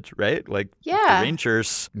Reds did, right? The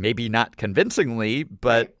Rangers, maybe not convincingly,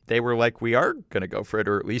 but they were like, we are going to go for it,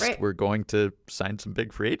 or at least we're going to sign some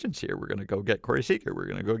big free agents here. We're going to go get Corey Seager. We're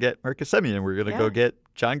going to go get Marcus Semien. We're going to go get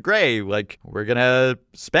John Gray. We're going to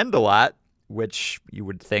spend a lot, which you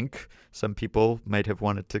would think some people might have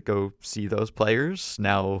wanted to go see those players.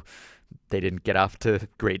 Now, they didn't get off to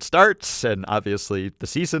great starts, and obviously the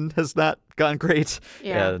season has not gone great.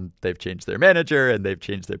 And they've changed their manager, and they've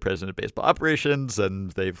changed their president of baseball operations,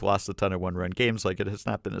 and they've lost a ton of one-run games. It has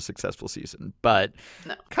not been a successful season. But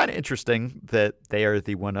kind of interesting that they are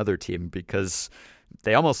the one other team, because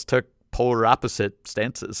they almost took polar opposite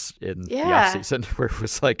stances in the offseason, where it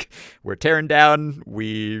was we're tearing down,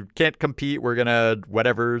 we can't compete, we're going to,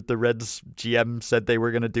 whatever the Reds GM said they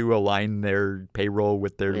were going to do, align their payroll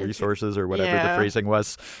with their resources, or whatever the phrasing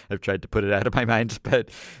was. I've tried to put it out of my mind, but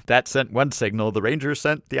that sent one signal. The Rangers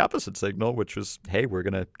sent the opposite signal, which was, hey, we're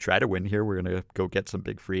going to try to win here. We're going to go get some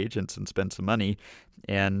big free agents and spend some money.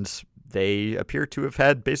 And they appear to have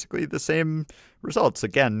had basically the same results,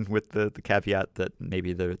 again, with the caveat that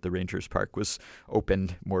maybe the Rangers Park was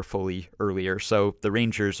opened more fully earlier. So the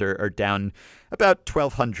Rangers are down about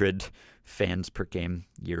 1,200 fans per game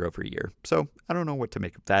year over year. So I don't know what to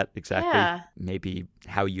make of that exactly. Maybe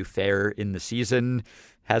how you fare in the season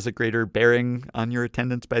has a greater bearing on your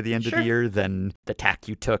attendance by the end of the year than the tack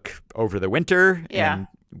you took over the winter, and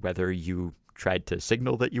whether you tried to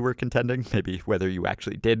signal that you were contending, maybe whether you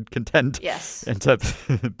actually did contend ends up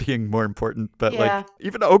being more important. But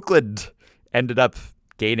even Oakland ended up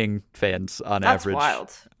gaining fans on average. That's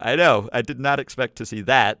wild. I know. I did not expect to see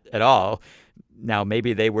that at all. Now,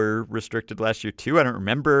 maybe they were restricted last year too. I don't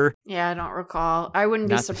remember. Yeah, I don't recall. I wouldn't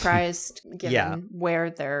be surprised given where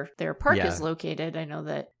their park is located. I know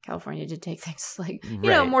that California did take things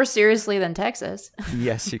more seriously than Texas.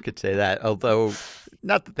 Yes, you could say that. Although,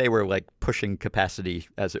 not that they were pushing capacity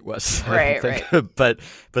as it was. Right. But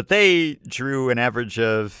they drew an average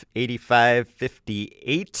of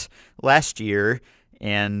 8,558 last year,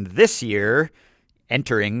 and this year,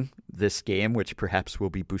 entering this game, which perhaps will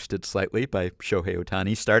be boosted slightly by Shohei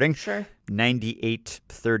Ohtani starting,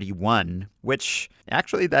 98-31, which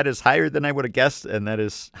actually that is higher than I would have guessed, and that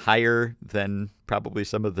is higher than probably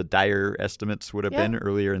some of the dire estimates would have been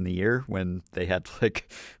earlier in the year, when they had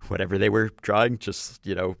whatever they were drawing, just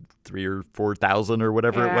 3,000 or 4,000 or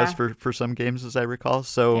whatever it was for some games, as I recall.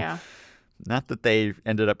 So not that they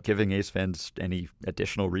ended up giving A's fans any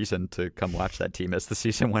additional reason to come watch that team as the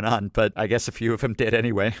season went on, but I guess a few of them did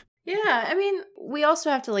anyway. Yeah, I mean, we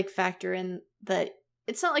also have to factor in that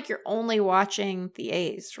it's not like you're only watching the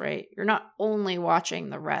A's, right? You're not only watching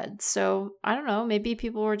the Reds. So I don't know. Maybe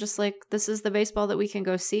people were just like, this is the baseball that we can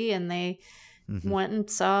go see. And they went and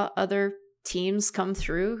saw other teams come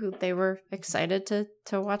through who they were excited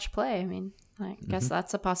to watch play. I mean, I guess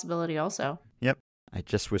that's a possibility also. Yep. I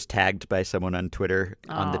just was tagged by someone on Twitter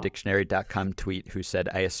on the dictionary.com tweet who said,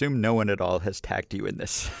 I assume no one at all has tagged you in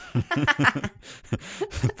this.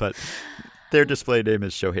 But their display name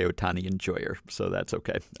is Shohei Ohtani Enjoyer, so that's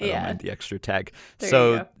okay. I don't mind the extra tag.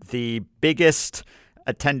 So the biggest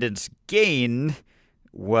attendance gain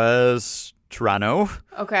was Toronto.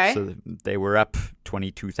 Okay. So they were up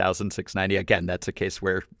 22,690. Again, that's a case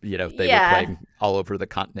where, they were playing all over the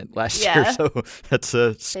continent last year. So that's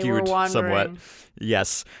skewed somewhat.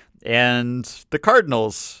 Yes. And the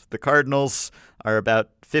Cardinals are about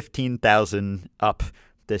 15,000 up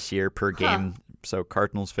this year per game. So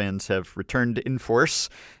Cardinals fans have returned in force,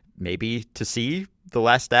 maybe to see the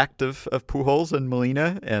last act of Pujols and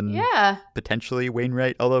Molina and potentially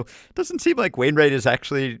Wainwright. Although it doesn't seem like Wainwright is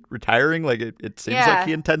actually retiring. Like it seems like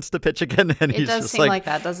he intends to pitch again, and he's does just seem like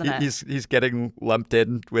that, doesn't it? He's getting lumped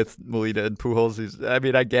in with Molina and Pujols.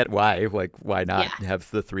 I get why. Like, why not have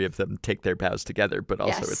the three of them take their bows together? But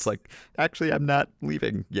also, it's like, actually, I'm not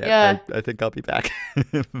leaving yet. Yeah. I think I'll be back.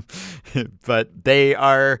 But they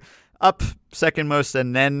are up second most,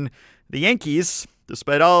 and then the Yankees,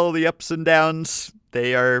 despite all the ups and downs,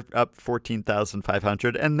 they are up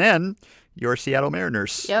 14,500. And then your Seattle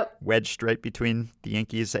Mariners, wedged right between the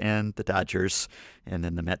Yankees and the Dodgers, and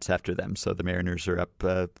then the Mets after them. So the Mariners are up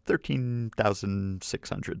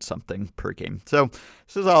 13,600 something per game. So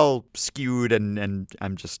this is all skewed, and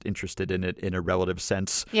I'm just interested in it in a relative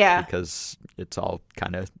sense. Yeah. Because it's all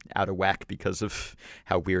kind of out of whack because of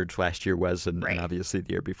how weird last year was, and obviously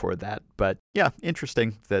the year before that. But yeah,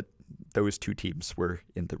 interesting that those two teams were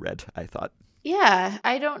in the red, I thought. Yeah,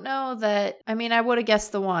 I don't know that. I mean, I would have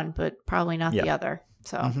guessed the one, but probably not the other.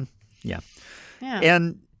 So, yeah.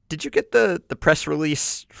 And did you get the press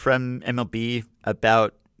release from MLB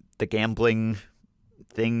about the gambling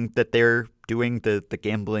thing that they're doing, the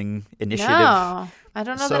gambling initiative? No, I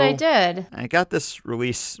don't know that I did. I got this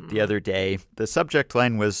release the other day. The subject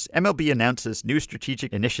line was, MLB announces new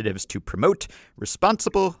strategic initiatives to promote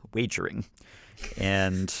responsible wagering.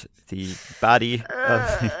 And the body of...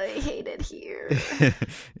 I hate it here.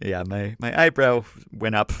 Yeah, my eyebrow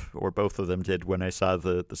went up, or both of them did, when I saw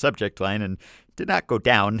the subject line, and did not go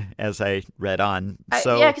down as I read on.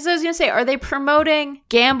 So yeah, because I was going to say, are they promoting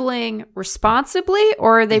gambling responsibly,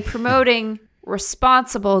 or are they promoting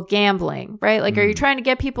responsible gambling, right? Like, are you trying to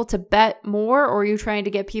get people to bet more, or are you trying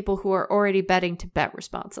to get people who are already betting to bet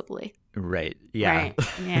responsibly? Right. Yeah. Right.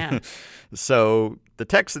 Yeah. So the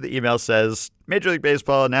text of the email says, Major League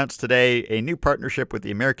Baseball announced today a new partnership with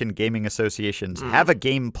the American Gaming Association's Have a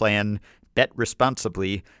Game Plan, Bet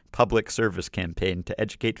Responsibly public service campaign to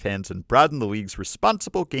educate fans and broaden the league's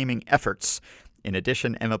responsible gaming efforts. In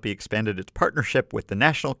addition, MLB expanded its partnership with the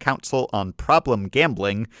National Council on Problem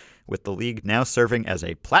Gambling, with the league now serving as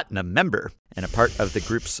a platinum member and a part of the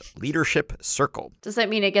group's leadership circle. Does that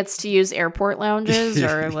mean it gets to use airport lounges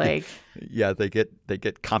or like? Yeah, they get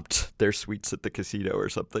comped their suites at the casino or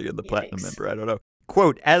something in the platinum member. I don't know.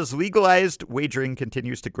 Quote, as legalized wagering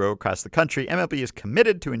continues to grow across the country, MLB is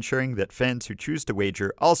committed to ensuring that fans who choose to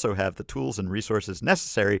wager also have the tools and resources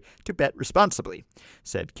necessary to bet responsibly,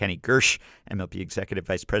 said Kenny Gersh, MLB Executive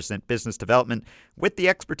Vice President, Business Development. With the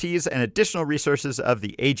expertise and additional resources of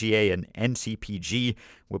the AGA and NCPG,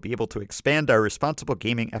 we'll be able to expand our responsible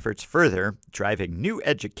gaming efforts further, driving new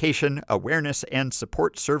education, awareness, and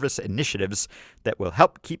support service initiatives that will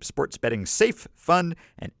help keep sports betting safe, fun,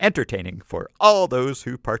 and entertaining for all those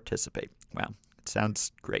who participate. Wow, it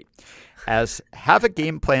sounds great. As Have a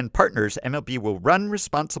Game Plan partners, MLB will run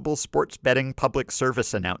responsible sports betting public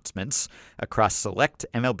service announcements across select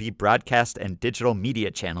MLB broadcast and digital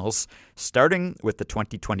media channels, starting with the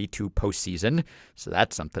 2022 postseason. So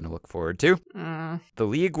that's something to look forward to. The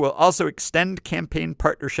league will also extend campaign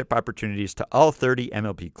partnership opportunities to all 30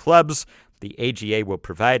 MLB clubs. The AGA will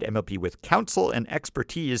provide MLB with counsel and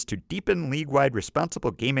expertise to deepen league-wide responsible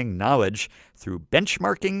gaming knowledge through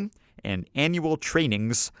benchmarking and annual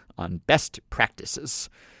trainings on best practices.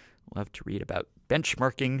 Love to read about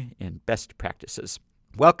benchmarking and best practices.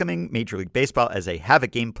 Welcoming Major League Baseball as a Have a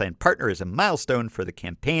Game Plan partner is a milestone for the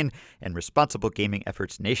campaign and responsible gaming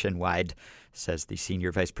efforts nationwide, says the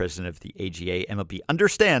Senior Vice President of the AGA. MLB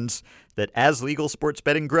understands that as legal sports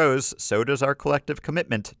betting grows, so does our collective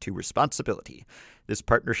commitment to responsibility. This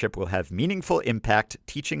partnership will have meaningful impact,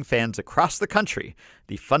 teaching fans across the country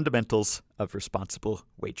the fundamentals of responsible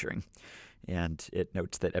wagering. And it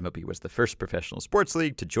notes that MLB was the first professional sports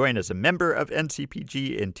league to join as a member of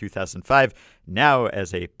NCPG in 2005. Now,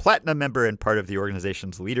 as a platinum member and part of the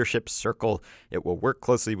organization's leadership circle, it will work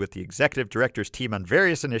closely with the executive director's team on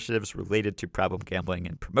various initiatives related to problem gambling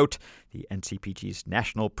and promote the NCPG's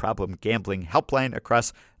National Problem Gambling Helpline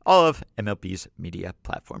across all of MLB's media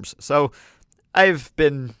platforms. So I've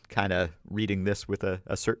been kind of reading this with a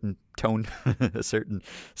certain tone, a certain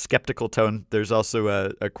skeptical tone. There's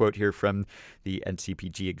also a quote here from the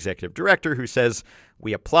NCPG executive director who says,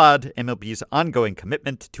 "We applaud MLB's ongoing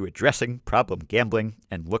commitment to addressing problem gambling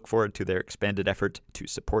and look forward to their expanded effort to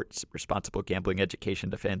support responsible gambling education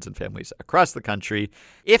to fans and families across the country.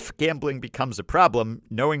 If gambling becomes a problem,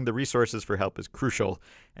 knowing the resources for help is crucial.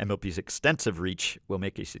 MLB's extensive reach will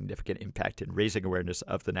make a significant impact in raising awareness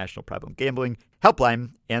of the National Problem Gambling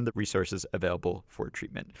Helpline and the resources available for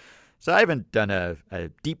treatment." So I haven't done a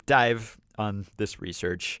deep dive on this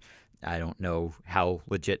research. I don't know how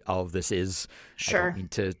legit all of this is. Sure. I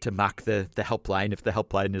don't mean to mock the helpline. If the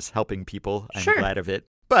helpline is helping people, I'm Sure. glad of it.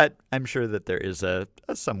 But I'm sure that there is a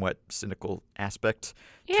somewhat cynical aspect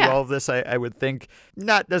to Yeah. all of this, I would think.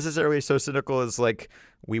 Not necessarily so cynical as like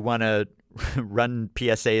we want to run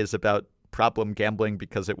PSAs about problem gambling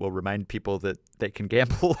because it will remind people that they can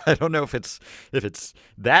gamble. I don't know if it's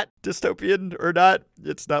that dystopian or not.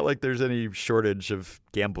 It's not like there's any shortage of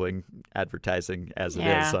gambling advertising as it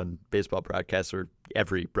is on baseball broadcasts or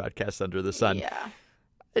every broadcast under the sun. Yeah.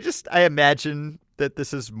 I imagine that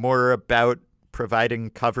this is more about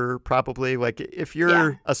providing cover, probably. Like if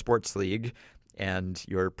you're a sports league and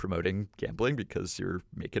you're promoting gambling because you're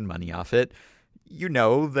making money off it, you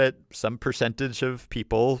know that some percentage of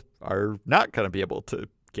people are not going to be able to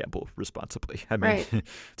gamble responsibly. I mean, Right.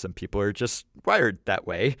 some people are just wired that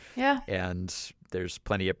way. Yeah. And there's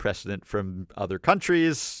plenty of precedent from other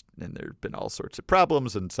countries, and there have been all sorts of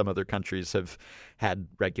problems, and some other countries have had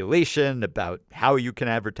regulation about how you can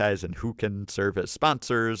advertise and who can serve as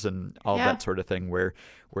sponsors and all that sort of thing, where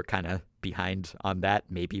we're kind of behind on that.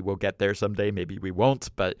 Maybe we'll get there someday, maybe we won't,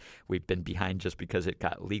 but we've been behind just because it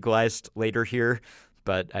got legalized later here.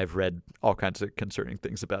 But I've read all kinds of concerning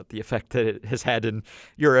things about the effect that it has had in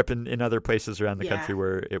Europe and in other places around the country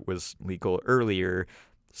where it was legal earlier.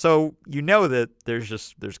 So you know that there's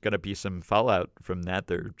going to be some fallout from that.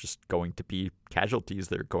 There are just going to be casualties.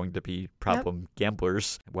 There are going to be problem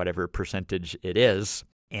gamblers, whatever percentage it is.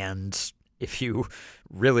 And if you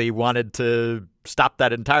really wanted to stop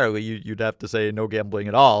that entirely, you'd have to say no gambling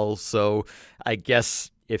at all. So I guess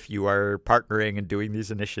if you are partnering and doing these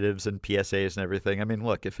initiatives and PSAs and everything, I mean,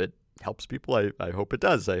 look, if it helps people, I hope it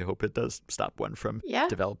does. I hope it does stop one from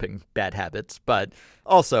developing bad habits. But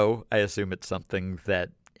also, I assume it's something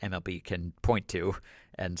that MLB can point to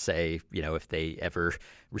and say, you know, if they ever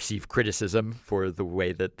receive criticism for the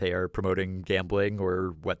way that they are promoting gambling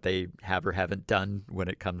or what they have or haven't done when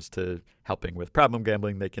it comes to helping with problem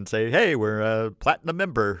gambling, they can say, hey, we're a platinum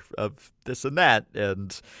member of this and that,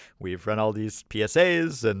 and we've run all these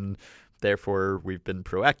PSAs, and therefore we've been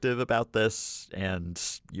proactive about this,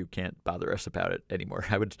 and you can't bother us about it anymore.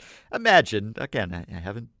 I would imagine, again, I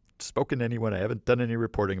haven't spoken to anyone. I haven't done any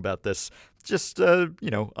reporting about this. Just,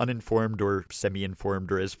 uninformed or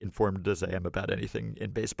semi-informed or as informed as I am about anything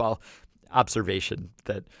in baseball. Observation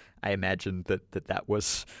that I imagine that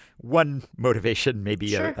was one motivation,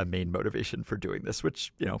 maybe a main motivation for doing this,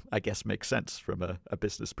 which, I guess makes sense from a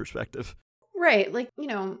business perspective. Right. Like,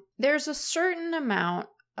 there's a certain amount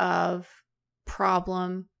of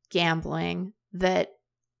problem gambling that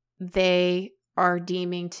they are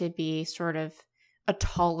deeming to be sort of a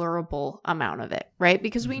tolerable amount of it, right?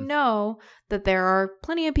 Because we know that there are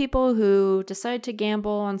plenty of people who decide to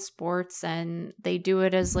gamble on sports and they do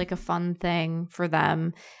it as like a fun thing for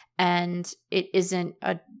them. And it isn't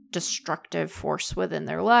a destructive force within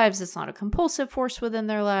their lives. It's not a compulsive force within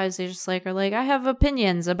their lives. They just are like, I have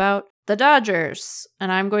opinions about the Dodgers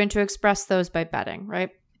and I'm going to express those by betting,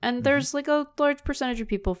 right? And there's like a large percentage of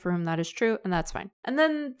people for whom that is true, and that's fine. And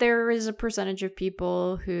then there is a percentage of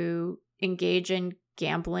people who engage in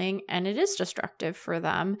gambling and it is destructive for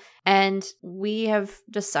them. And we have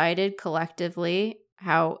decided collectively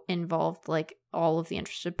how involved like all of the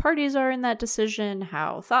interested parties are in that decision,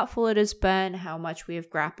 how thoughtful it has been, how much we have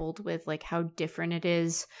grappled with like how different it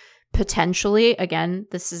is potentially. Again,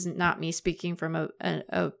 this is not me speaking from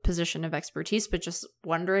a position of expertise, but just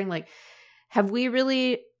wondering like, have we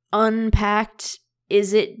really unpacked,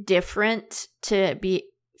 is it different to be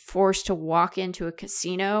forced to walk into a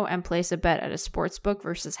casino and place a bet at a sports book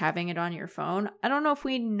versus having it on your phone? I don't know if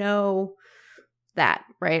we know that,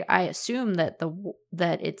 right? I assume that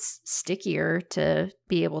that it's stickier to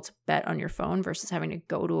be able to bet on your phone versus having to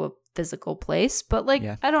go to a physical place, but like,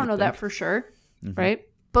 Yeah, I don't you'd know that think. for sure, Mhm. right?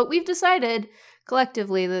 But we've decided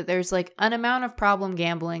collectively that there's like an amount of problem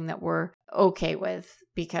gambling that we're okay with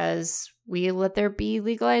because we let there be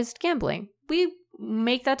legalized gambling. We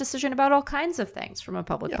make that decision about all kinds of things from a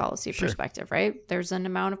public policy sure. perspective, right? There's an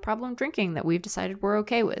amount of problem drinking that we've decided we're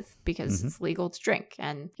okay with because it's legal to drink.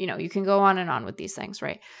 And, you know, you can go on and on with these things,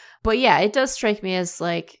 right? But yeah, it does strike me as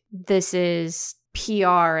like this is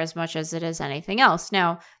PR as much as it is anything else.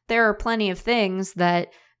 Now, there are plenty of things that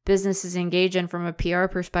businesses engage in from a PR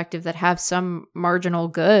perspective that have some marginal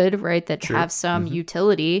good, right? That True. have some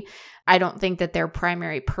utility. I don't think that their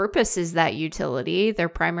primary purpose is that utility. Their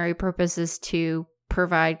primary purpose is to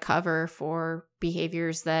provide cover for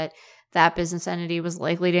behaviors that that business entity was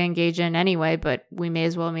likely to engage in anyway, but we may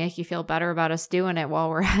as well make you feel better about us doing it while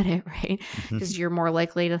we're at it, right? Because you're more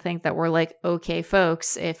likely to think that we're like, okay,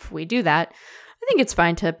 folks, if we do that. I think it's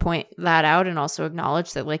fine to point that out and also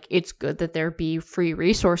acknowledge that like it's good that there be free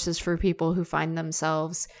resources for people who find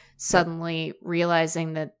themselves suddenly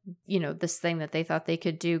realizing that, you know, this thing that they thought they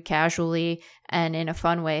could do casually and in a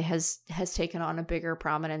fun way has taken on a bigger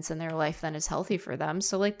prominence in their life than is healthy for them.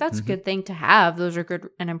 So like that's a good thing to have. Those are good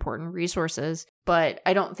and important resources. But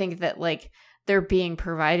I don't think that like they're being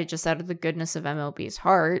provided just out of the goodness of MLB's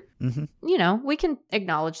heart. You know, we can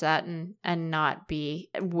acknowledge that and not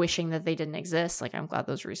be wishing that they didn't exist. Like, I'm glad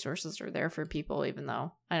those resources are there for people, even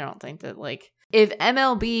though I don't think that, like, if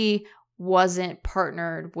MLB wasn't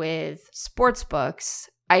partnered with sports books,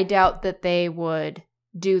 I doubt that they would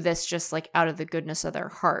do this just like out of the goodness of their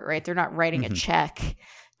heart, right? They're not writing a check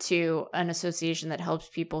to an association that helps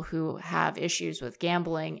people who have issues with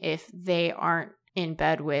gambling if they aren't in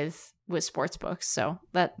bed with sports books. So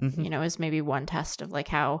that, you know, is maybe one test of like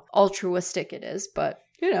how altruistic it is. But,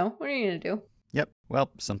 you know, what are you going to do? Yep.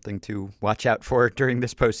 Well, something to watch out for during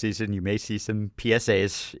this postseason. You may see some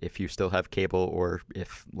PSAs if you still have cable, or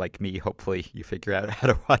if, like me, hopefully you figure out how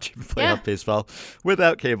to watch playoff baseball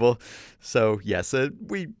without cable. So, yes,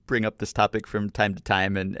 we bring up this topic from time to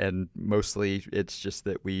time, and mostly it's just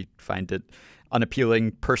that we find it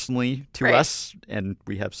unappealing personally to us, and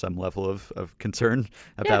we have some level of concern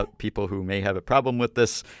about people who may have a problem with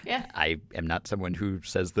this. I am not someone who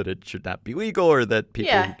says that it should not be legal or that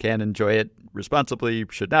people who can enjoy it responsibly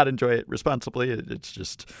should not enjoy it responsibly. It's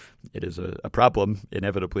just, it is a problem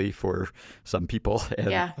inevitably for some people,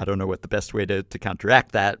 and I don't know what the best way to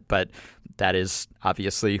counteract that, but that is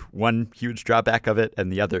obviously one huge drawback of it,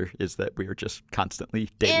 and the other is that we are just constantly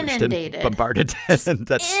deluged and bombarded, and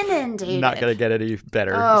that's not going to get any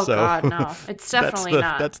better. Oh, so God, no. It's definitely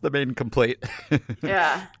not. That's the main complaint.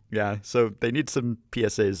 Yeah. Yeah, so they need some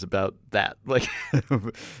PSAs about that. Like,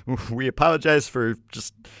 we apologize for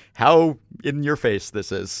just how in your face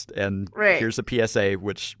this is, and here's a PSA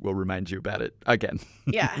which will remind you about it again.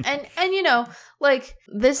 Yeah, and you know, like,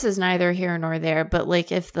 this is neither here nor there, but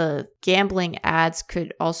like if the gambling ads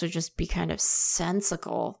could also just be kind of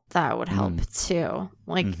sensical, that would help too.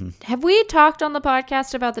 Like, have we talked on the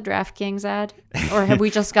podcast about the DraftKings ad, or have we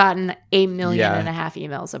just gotten 1.5 million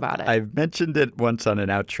emails about it? I've mentioned it once on an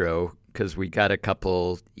outro because we got a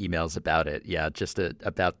couple emails about it. Yeah, just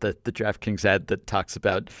about the DraftKings ad that talks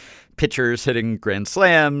about pitchers hitting grand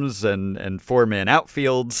slams and 4-man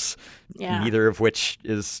outfields, neither of which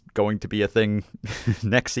is going to be a thing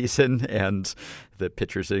next season. And the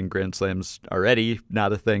pitchers hitting grand slams already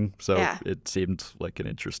not a thing. So it seemed like an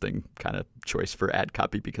interesting kind of choice for ad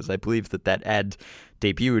copy, because I believe that ad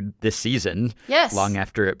debuted this season, long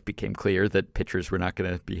after it became clear that pitchers were not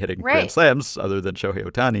going to be hitting grand slams other than Shohei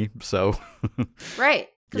Ohtani. So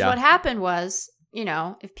because what happened was, you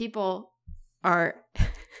know, if people are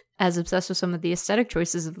as obsessed with some of the aesthetic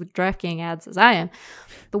choices of the DraftKings ads as I am,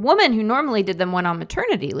 the woman who normally did them went on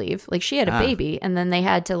maternity leave. Like, she had a baby, and then they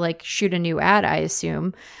had to like shoot a new ad, I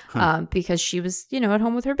assume, because she was, you know, at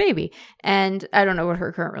home with her baby. And I don't know what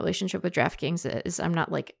her current relationship with DraftKings is. I'm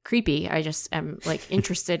not like creepy. I just am like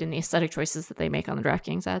interested in the aesthetic choices that they make on the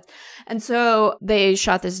DraftKings ads. And so they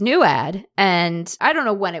shot this new ad, and I don't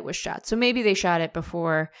know when it was shot. So maybe they shot it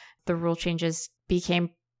before the rule changes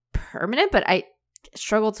became permanent, but I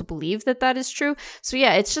struggle to believe that is true. So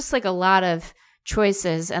yeah, it's just like a lot of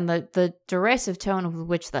choices, and the derisive tone with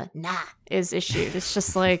which the is issued. It's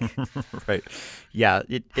just like right. Yeah,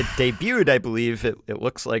 it debuted, I believe it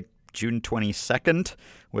looks like June 22nd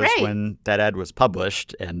was when that ad was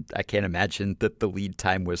published, and I can't imagine that the lead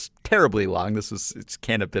time was terribly long. It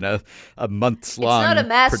can't have been a months long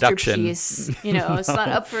production. It's not a masterpiece, you know. It's not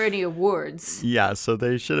up for any awards. Yeah, so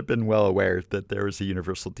they should have been well aware that there was a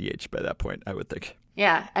universal DH by that point, I would think.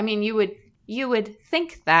 Yeah, I mean, you would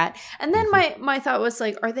think that. And then my thought was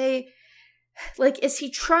like, are they like, is he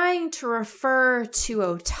trying to refer to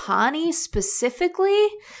Ohtani specifically?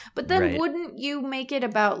 But then wouldn't you make it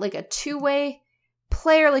about like a two-way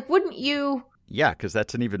player? Like, wouldn't you? Yeah, because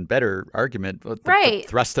that's an even better argument. The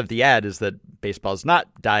thrust of the ad is that baseball's not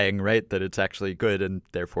dying, right? That it's actually good, and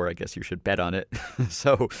therefore I guess you should bet on it.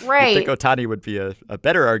 So I think Ohtani would be a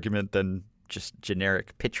better argument than just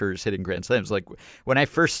generic pitchers hitting grand slams. Like when I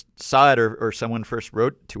first saw it or someone first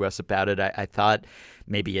wrote to us about it, I thought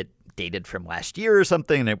maybe it dated from last year or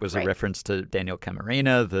something, and it was a reference to Daniel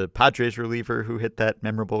Camarena, the Padres reliever who hit that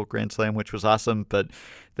memorable grand slam, which was awesome, but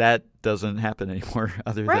that doesn't happen anymore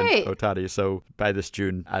other than Ohtani. So by this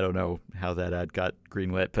June, I don't know how that ad got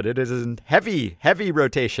greenlit, but it is in heavy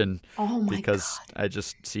rotation. Oh my because God. I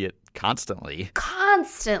just see it constantly.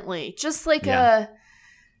 Just like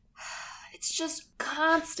it's just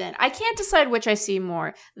constant. I can't decide which I see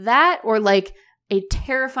more. That or like a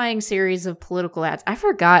terrifying series of political ads. I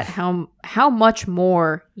forgot how much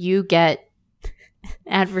more you get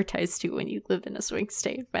advertised to when you live in a swing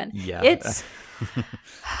state, Ben. Yeah.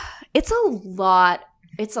 It's a lot.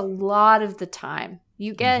 It's a lot of the time.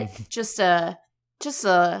 You get just a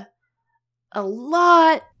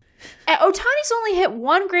lot. Ohtani's only hit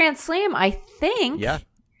one grand slam, I think. Yeah.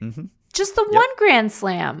 Just the one grand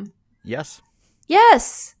slam. Yes.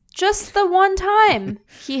 Yes. Just the one time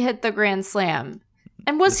he hit the grand slam.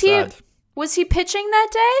 And was he pitching that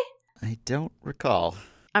day? I don't recall.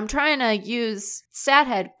 I'm trying to use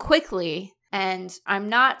StatHead quickly, and I'm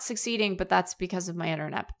not succeeding, but that's because of my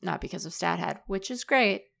internet, not because of StatHead, which is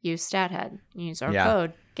great. Use StatHead. Use our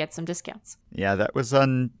code. Get some discounts. Yeah, that was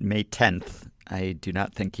on May 10th. I do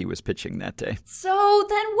not think he was pitching that day. So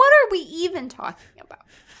then what are we even talking about?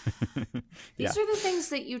 These are the things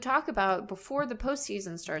that you talk about before the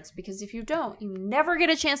postseason starts, because if you don't, you never get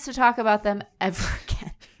a chance to talk about them ever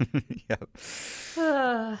again. Yep.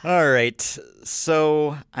 All right.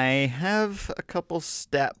 So I have a couple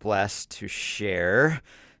stat blasts to share.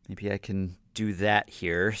 Maybe I can do that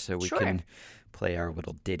here so we can play our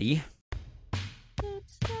little ditty.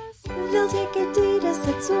 They'll take a data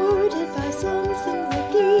set sorted by something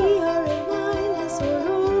like ERA minus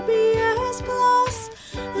or OPS plus,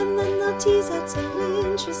 and then they'll tease out some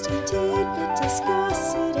interesting tidbit,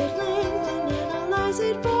 discuss it at length, and analyze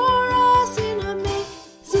it for us in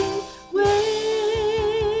amazing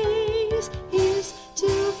ways. Here's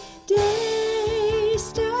today's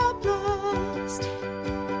Stat Blast.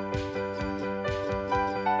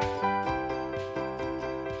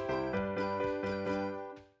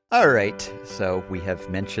 All right, so we have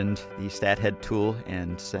mentioned the StatHead tool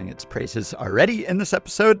and sang its praises already in this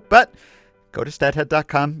episode, but go to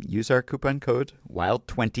stathead.com, use our coupon code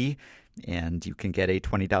WILD20, and you can get a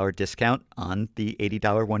 $20 discount on the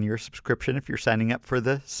 $80 one-year subscription if you're signing up for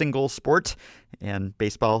the single sport. And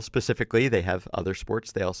baseball specifically, they have other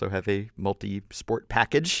sports. They also have a multi-sport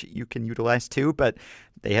package you can utilize too, but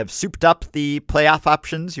they have souped up the playoff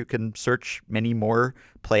options. You can search many more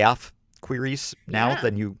playoff queries now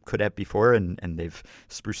than you could have before, and they've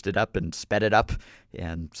spruced it up and sped it up,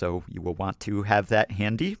 and so you will want to have that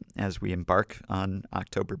handy as we embark on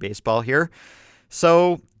October baseball here.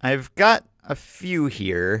 So I've got a few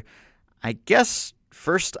here. I guess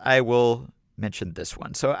first I will mention this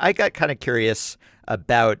one. So I got kind of curious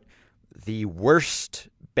about the worst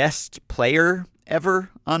best player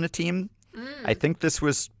ever on a team. I think this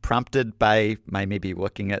was prompted by my maybe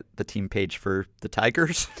looking at the team page for the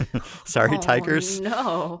Tigers. Sorry, Tigers.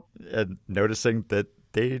 No. And noticing that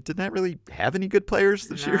they did not really have any good players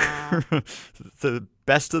this year. The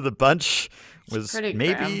best of the bunch was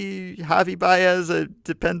maybe Javi Baez. It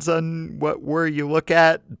depends on what WAR you look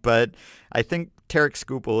at, but I think Tarek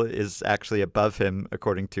Skubal is actually above him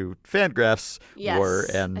according to Fangraphs WAR,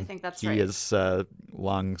 and I think that's he right. is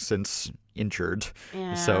long since injured.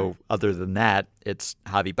 Yeah. So other than that, it's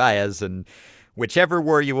Javi Baez, and whichever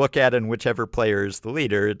WAR you look at and whichever player is the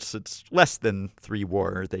leader, it's less than 3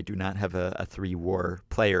 WAR. They do not have a 3 WAR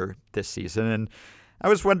player this season, and I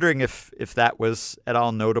was wondering if that was at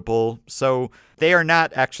all notable. So they are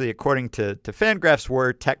not actually, according to Fangraphs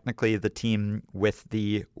WAR, technically the team with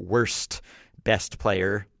the worst best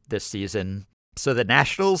player this season. So the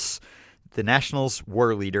Nationals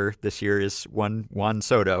WAR leader this year is Juan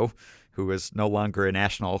Soto, who is no longer a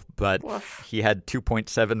National, but he had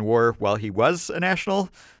 2.7 WAR while he was a National.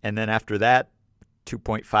 And then after that,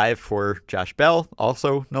 2.5 for Josh Bell,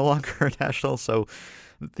 also no longer a National. So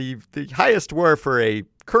the highest WAR for a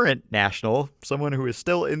current National, someone who is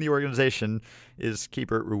still in the organization, is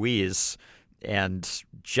Keibert Ruiz. And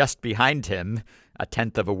just behind him, a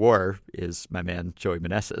tenth of a WAR is my man Joey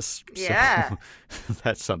Meneses. Yeah. So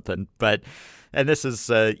that's something. And this is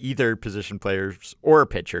either position players or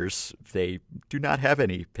pitchers. They do not have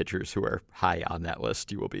any pitchers who are high on that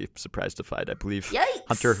list. You will be surprised to find. I believe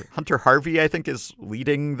Yikes. Hunter Harvey, I think, is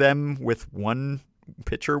leading them with 1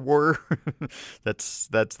 pitcher WAR. That's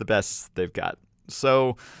the best they've got.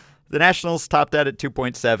 So the Nationals topped that at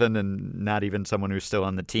 2.7, and not even someone who's still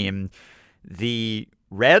on the team. The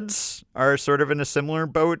Reds are sort of in a similar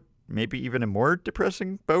boat, maybe even a more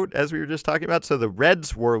depressing boat, as we were just talking about. So the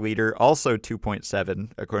Reds' WAR leader, also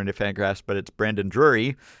 2.7, according to Fangraphs, but it's Brandon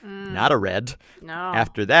Drury, not a Red. No.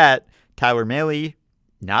 After that, Tyler Mahle,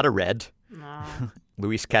 not a Red. No.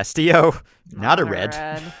 Luis Castillo, not a Red.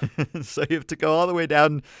 Red. So you have to go all the way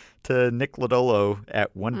down to Nick Lodolo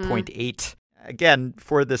at 1.8. Again,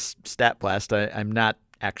 for this stat blast, I'm not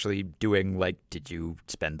actually doing like, did you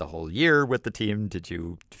spend the whole year with the team? Did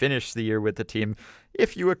you finish the year with the team?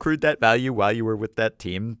 If you accrued that value while you were with that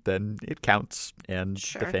team, then it counts, and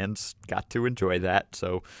the fans got to enjoy that.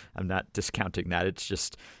 So I'm not discounting that. It's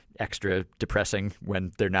just extra depressing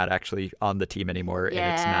when they're not actually on the team anymore, and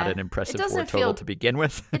it's not an impressive WAR total to begin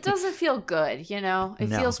with. It doesn't feel good, you know? It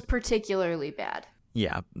No. feels particularly bad.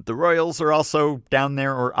 Yeah, the Royals are also down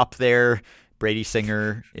there or up there. Brady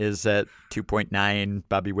Singer is at 2.9.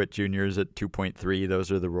 Bobby Witt Jr. is at 2.3.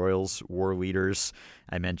 Those are the Royals' WAR leaders.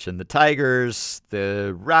 I mentioned the Tigers,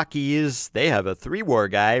 the Rockies. They have a 3-WAR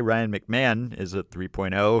guy. Ryan McMahon is at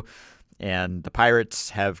 3.0. And the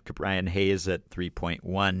Pirates have Brian Hayes at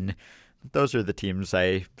 3.1. Those are the teams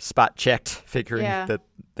I spot checked, figuring that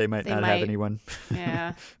they might not have anyone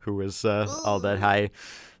who was all that high.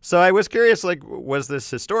 So I was curious, like, was this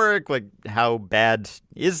historic? Like, how bad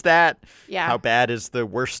is that? Yeah. How bad is the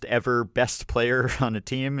worst ever best player on a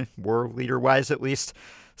team, WAR leader-wise at least?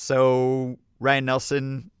 So Ryan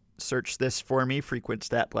Nelson searched this for me, frequent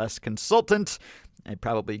Stat Blast consultant. I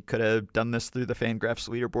probably could have done this through the Fangraphs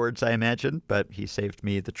leaderboards, I imagine, but he saved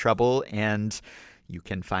me the trouble, and you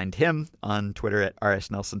can find him on Twitter at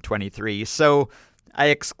rsnelson23. So I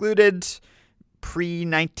excluded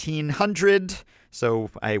pre-1900, so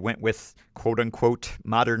I went with quote-unquote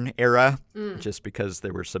modern era, just because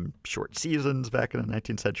there were some short seasons back in the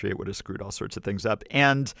 19th century. It would have screwed all sorts of things up.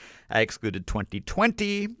 And I excluded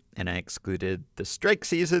 2020, and I excluded the strike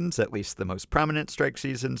seasons, at least the most prominent strike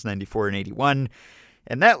seasons, 94 and 81.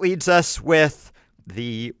 And that leads us with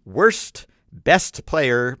the worst best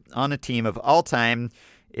player on a team of all time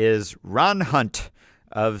is Ron Hunt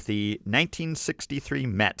of the 1963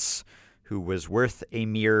 Mets, who was worth a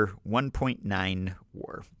mere 1.9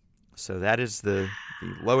 WAR. So that is the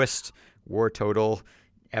lowest WAR total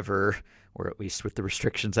ever, or at least with the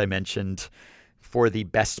restrictions I mentioned, for the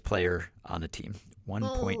best player on a team.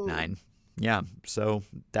 1.9. Yeah, so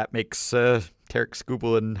that makes Tarek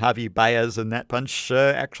Skubal and Javi Baez and that bunch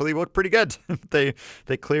actually look pretty good. They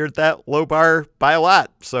cleared that low bar by a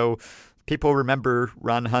lot. So people remember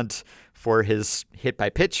Ron Hunt for his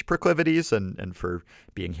hit-by-pitch proclivities and for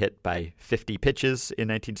being hit by 50 pitches in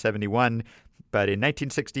 1971. But in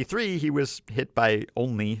 1963, he was hit by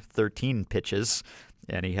only 13 pitches,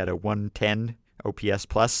 and he had a 110 OPS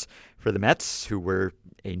plus for the Mets, who were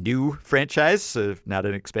a new franchise, not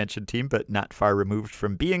an expansion team, but not far removed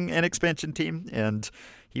from being an expansion team. And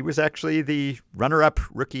he was actually the runner-up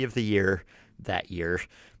Rookie of the Year that year.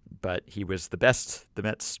 But he was the best the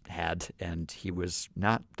Mets had, and he was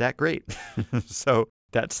not that great. So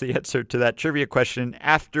that's the answer to that trivia question.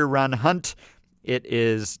 After Ron Hunt, it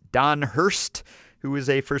is Don Hurst, who was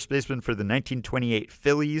a first baseman for the 1928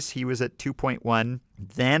 Phillies. He was at 2.1.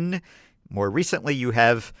 Then, more recently, you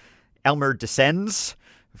have Elmer Descends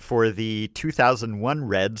for the 2001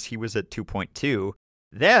 Reds. He was at 2.2.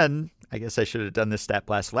 Then, I guess I should have done this stat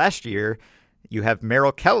blast last year, you have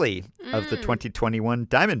Merrill Kelly of the 2021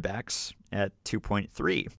 Diamondbacks at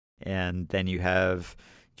 2.3. And then you have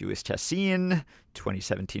Jhoulys Chacin,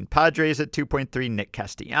 2017 Padres at 2.3. Nick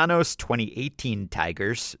Castellanos, 2018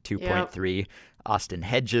 Tigers, 2.3. Yep. Austin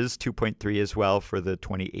Hedges, 2.3 as well for the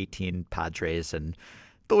 2018 Padres. And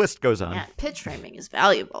the list goes on. Yeah, pitch framing is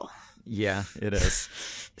valuable. Yeah, it is.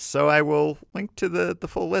 So I will link to the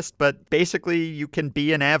full list, but basically you can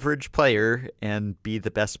be an average player and be the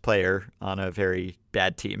best player on a very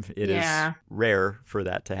bad team. It is rare for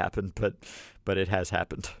that to happen, but it has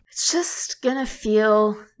happened. It's just gonna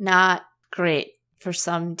feel not great for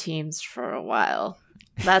some teams for a while.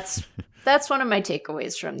 That's one of my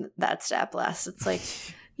takeaways from that stat blast. It's like,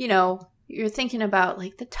 you know, you're thinking about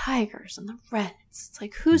like the Tigers and the Reds. It's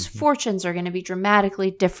like whose fortunes are going to be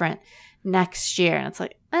dramatically different next year? And it's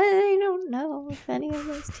like, I don't know if any of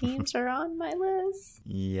those teams are on my list.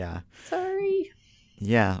 Yeah. Sorry.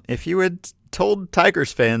 Yeah, if you had told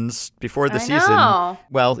Tigers fans before the I season, know.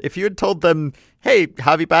 well, if you had told them, hey,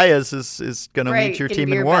 Javi Baez is going to lead your gonna team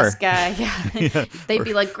be in your war. best guy. Yeah. They'd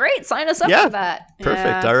be like, great, sign us up Yeah, for that.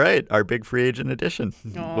 Perfect. Yeah. All right. Our big free agent addition.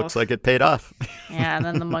 Oh. Looks like it paid off. Yeah, and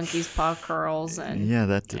then the monkey's paw curls and Yeah,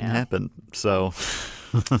 that didn't happen. So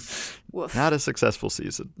woof. not a successful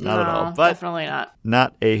season. Not at No, all. But definitely not.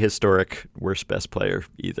 not a historic worst best player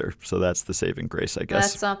either. So that's the saving grace, I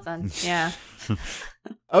guess. That's something. Yeah.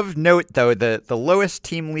 Of note, though, the lowest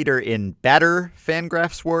team leader in batter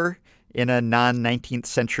Fangraphs WAR in a non-19th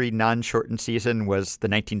century, non-shortened season was the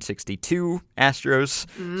 1962 Astros.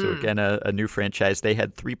 So again, a new franchise. They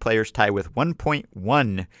had 3 players tie with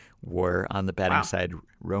 1.1 WAR on the batting side.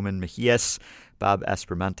 Roman Mejias, Bob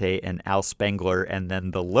Aspromonte, and Al Spangler. And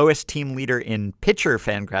then the lowest team leader in pitcher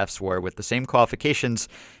Fangraphs WAR with the same qualifications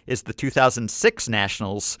is the 2006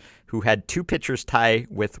 Nationals, who had 2 pitchers tie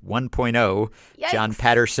with 1.0, John Yikes.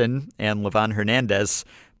 Patterson and Livan Hernandez.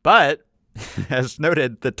 But as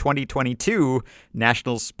noted, the 2022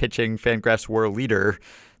 Nationals pitching Fangraphs WAR leader,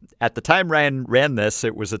 at the time Ryan ran this,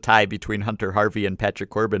 it was a tie between Hunter Harvey and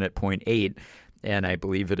Patrick Corbin at 0.8. And I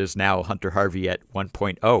believe it is now Hunter Harvey at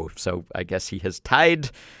 1.0. So I guess he has tied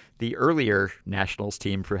the earlier Nationals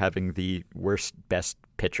team for having the worst best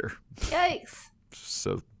pitcher. Yikes.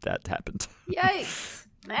 So that happened. Yikes.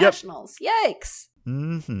 Nationals. Yikes.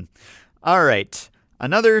 Mm-hmm. All right.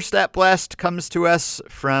 Another stat blast comes to us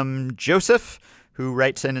from Joseph, who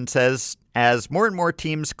writes in and says, as more and more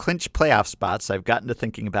teams clinch playoff spots, I've gotten to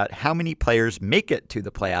thinking about how many players make it to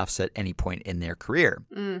the playoffs at any point in their career.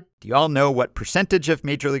 Do you all know what percentage of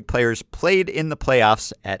Major League players played in the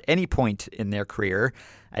playoffs at any point in their career?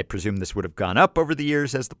 I presume this would have gone up over the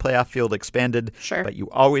years as the playoff field expanded, Sure. but you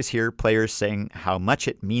always hear players saying how much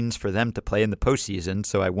it means for them to play in the postseason,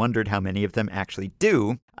 so I wondered how many of them actually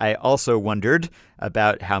do. I also wondered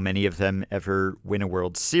about how many of them ever win a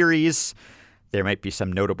World Series. There might be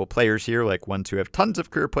some notable players here, like ones who have tons of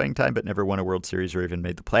career playing time but never won a World Series or even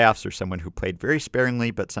made the playoffs, or someone who played very sparingly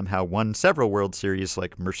but somehow won several World Series,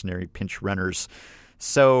 like mercenary pinch runners.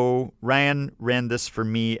 So Ryan ran this for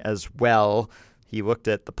me as well. He looked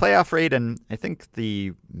at the playoff rate and I think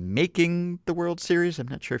the making the World Series. I'm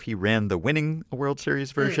not sure if he ran the winning a World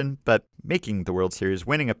Series version, but making the World Series,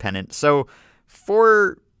 winning a pennant. So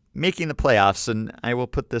for making the playoffs, and I will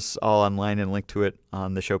put this all online and link to it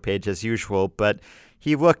on the show page as usual, but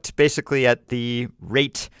he looked basically at the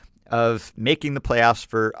rate of making the playoffs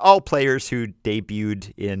for all players who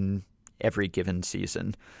debuted in every given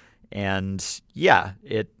season. And yeah,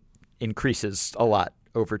 it increases a lot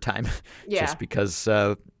over time, Yeah. just because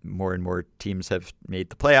more and more teams have made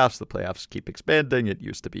the playoffs. The playoffs keep expanding. It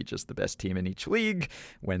used to be just the best team in each league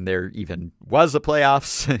when there even was a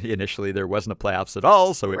playoffs. Initially, there wasn't a playoffs at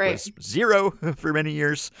all, so it was 0 for many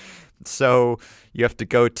years. So you have to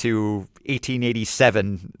go to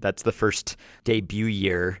 1887. That's the first debut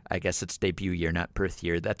year. I guess it's debut year, not birth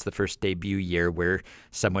year. That's the first debut year where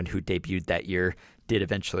someone who debuted that year did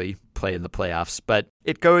eventually play in the playoffs. But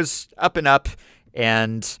it goes up and up.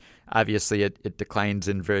 And obviously it declines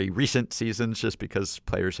in very recent seasons just because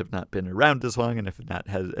players have not been around as long and have not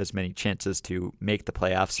had as many chances to make the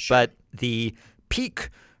playoffs. Sure. But the peak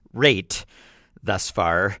rate thus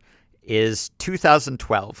far is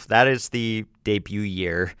 2012. That is the debut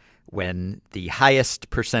year when the highest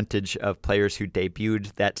percentage of players who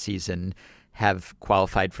debuted that season have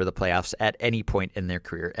qualified for the playoffs at any point in their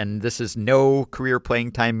career. And this is no career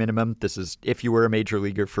playing time minimum. This is if you were a major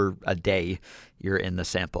leaguer for a day, you're in the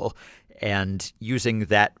sample. And using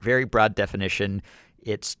that very broad definition,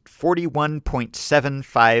 it's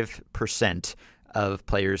 41.75% of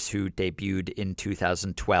players who debuted in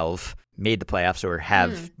 2012 made the playoffs or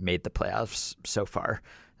have made the playoffs so far.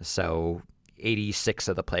 So 86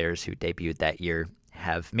 of the players who debuted that year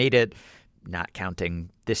have made it, not counting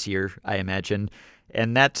this year, I imagine.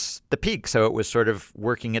 And that's the peak. So it was sort of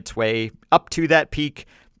working its way up to that peak.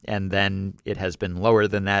 And then it has been lower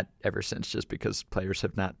than that ever since, just because players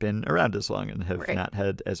have not been around as long and have not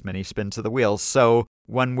had as many spins of the wheel. So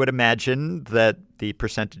one would imagine that the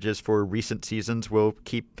percentages for recent seasons will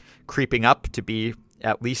keep creeping up to be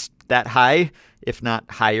at least that high, if not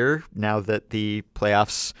higher, now that the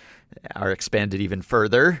playoffs are expanded even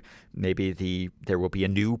further. Maybe there will be a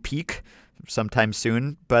new peak sometime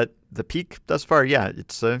soon, but the peak thus far,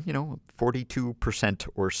 it's 42%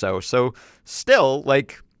 or so. So still,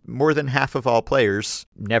 like, more than half of all players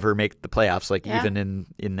never make the playoffs, even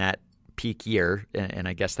in that peak year. And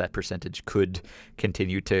I guess that percentage could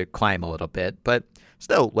continue to climb a little bit, but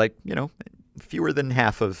still, fewer than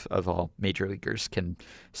half of all major leaguers can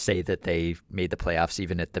say that they made the playoffs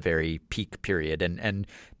even at the very peak period. And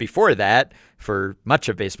before that, for much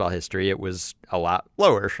of baseball history, it was a lot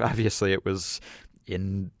lower. Obviously, it was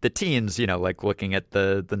in the teens, like looking at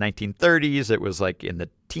the 1930s, it was like in the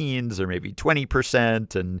teens or maybe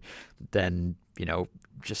 20%. And then,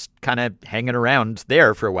 just kind of hanging around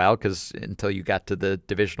there for a while, because until you got to the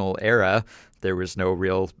divisional era, there was no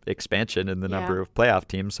real expansion in the number of playoff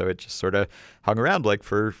teams. So it just sort of hung around like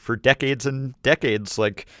for decades and decades,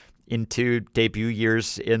 like into debut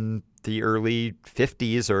years in the early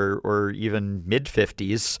 50s or even mid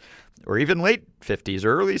 50s or even late 50s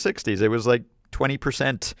or early 60s. It was like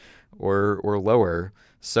 20% or lower.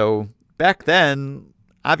 So back then,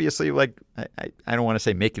 obviously, like I don't want to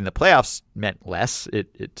say making the playoffs meant less.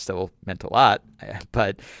 It still meant a lot.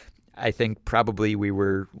 But I think probably we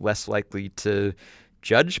were less likely to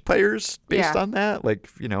judge players based on that. Like,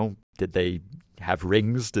 did they have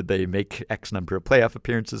rings? Did they make X number of playoff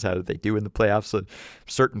appearances? How did they do in the playoffs? So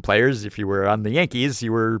certain players, if you were on the Yankees,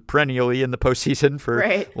 you were perennially in the postseason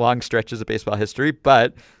for long stretches of baseball history.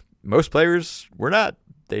 But most players were not.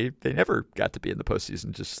 They never got to be in the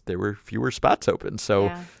postseason. Just there were fewer spots open.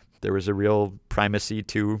 So there was a real primacy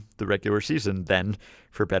to the regular season then,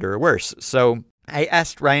 for better or worse. So I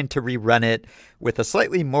asked Ryan to rerun it with a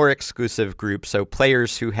slightly more exclusive group, so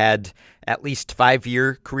players who had at least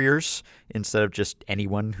 5-year careers instead of just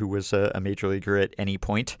anyone who was a major leaguer at any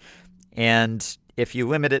point. And if you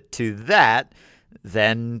limit it to that,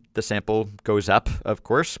 then the sample goes up, of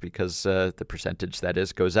course, because the percentage that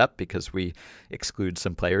is goes up because we exclude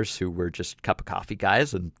some players who were just cup of coffee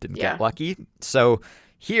guys and didn't get lucky. So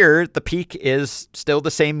here, the peak is still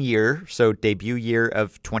the same year, so debut year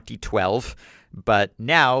of 2012. But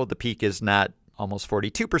now the peak is not almost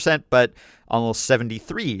 42%, but almost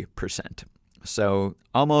 73%. So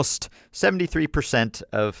almost 73%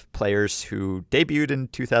 of players who debuted in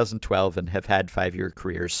 2012 and have had 5-year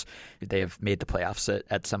careers, they have made the playoffs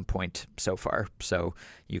at some point so far. So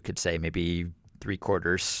you could say maybe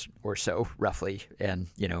 3/4 or so, roughly. And,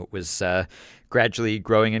 it was gradually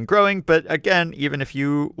growing and growing. But again, even if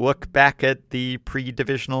you look back at the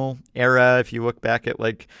pre-divisional era, if you look back at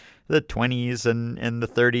like the 20s and the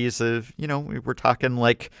 30s of, we're talking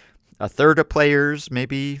like a third of players,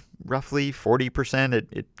 maybe roughly 40%.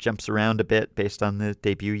 It jumps around a bit based on the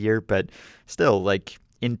debut year, but still like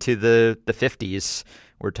into the 50s,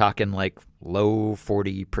 we're talking like low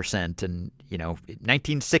 40%. And,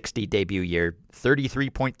 1960 debut year,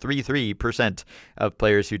 33.33% of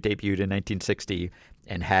players who debuted in 1960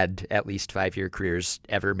 and had at least 5-year careers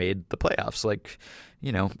ever made the playoffs. Like,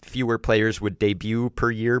 fewer players would debut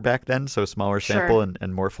per year back then, so smaller sample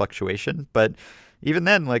and more fluctuation. But even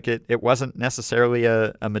then, like it wasn't necessarily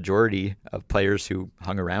a majority of players who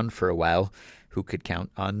hung around for a while who could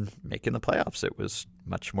count on making the playoffs. It was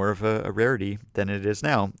much more of a rarity than it is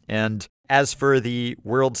now. And as for the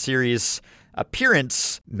World Series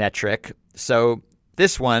appearance metric, so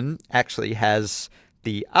this one actually has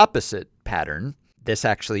the opposite pattern. This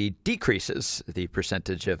actually decreases the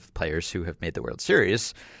percentage of players who have made the World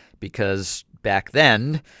Series because back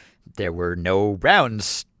then there were no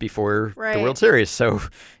rounds before the World Series. So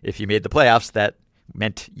if you made the playoffs, that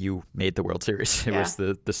meant you made the World Series. It was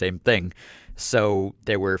the same thing. So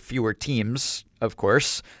there were fewer teams, of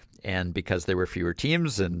course. And because there were fewer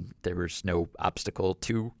teams and there was no obstacle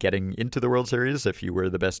to getting into the World Series if you were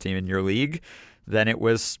the best team in your league, then it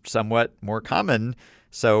was somewhat more common.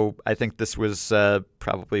 So I think this was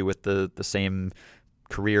probably with the same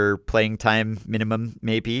career playing time minimum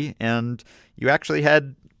maybe. And you actually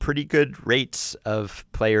had pretty good rates of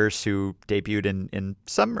players who debuted in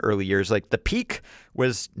some early years. Like the peak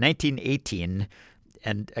was 1918.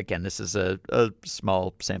 And again, this is a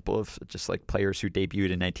small sample of just like players who debuted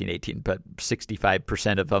in 1918, but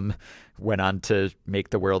 65% of them went on to make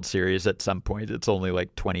the World Series at some point. It's only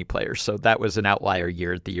like 20 players. So that was an outlier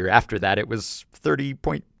year. The year after that, it was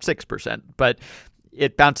 30.6%, but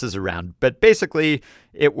it bounces around. But basically,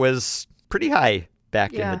 it was pretty high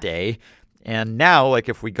back in the day. And now, like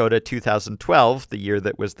if we go to 2012, the year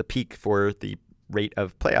that was the peak for the rate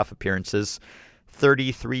of playoff appearances,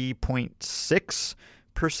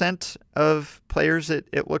 33.6% of players,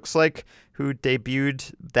 it looks like, who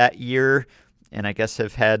debuted that year and I guess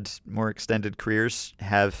have had more extended careers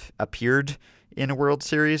have appeared in a World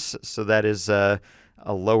Series. So that is a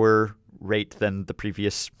lower rate than the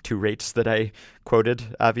previous two rates that I quoted,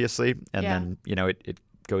 obviously. And then, it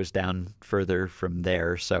goes down further from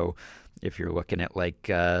there. So if you're looking at like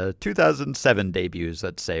 2007 debuts,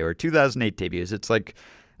 let's say, or 2008 debuts, it's like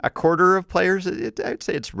a quarter of players. I'd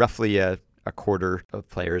say it's roughly a a quarter of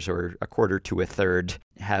players or a quarter to a third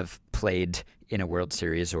have played in a World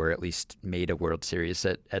Series or at least made a World Series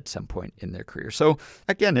at some point in their career. So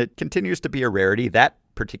again, it continues to be a rarity. That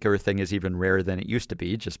particular thing is even rarer than it used to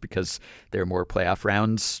be just because there are more playoff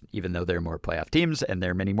rounds, even though there are more playoff teams, and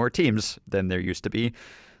there are many more teams than there used to be.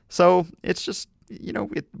 So it's just,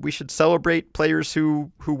 we should celebrate players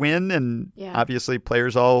who win, and obviously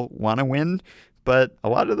players all want to win, but a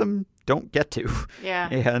lot of them don't get to. Yeah.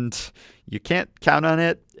 And you can't count on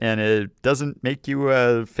it, and it doesn't make you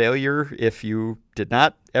a failure if you did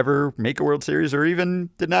not ever make a World Series or even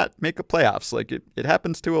did not make a playoffs. Like it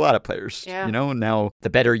happens to a lot of players. Yeah. Now the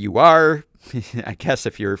better you are, I guess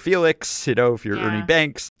if you're Felix, if you're Ernie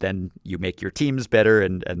Banks, then you make your teams better,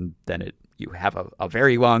 and then you have a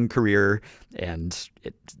very long career, and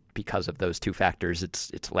because of those two factors,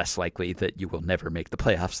 it's less likely that you will never make the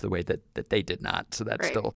playoffs the way that they did not. So that's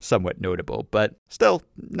still somewhat notable, but still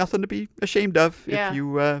nothing to be ashamed of if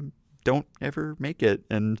you don't ever make it.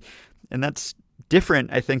 And that's different,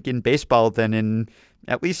 I think, in baseball than in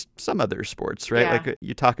at least some other sports, right? Yeah. Like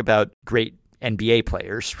you talk about great NBA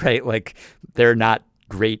players, right? Like they're not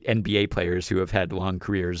great NBA players who have had long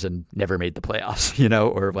careers and never made the playoffs,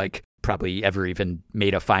 or like probably ever even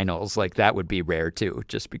made a finals. Like that would be rare too,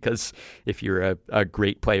 just because if you're a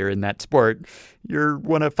great player in that sport, you're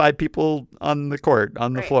one of 5 people on the court,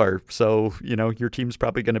 on the floor. So, your team's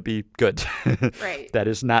probably going to be good. Right. That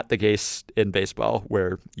is not the case in baseball,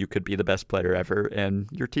 where you could be the best player ever and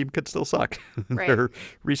your team could still suck. Right. There are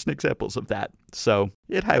recent examples of that. So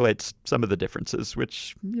it highlights some of the differences,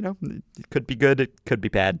 which, it could be good, it could be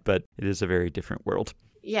bad, but it is a very different world.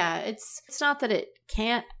 Yeah, it's not that it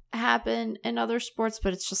can't happen in other sports,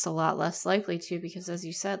 but it's just a lot less likely to, because as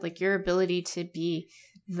you said, like your ability to be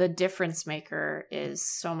the difference maker is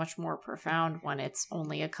so much more profound when it's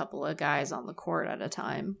only a couple of guys on the court at a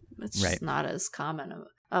time. It's just not as common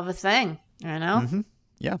of a thing, Mm-hmm.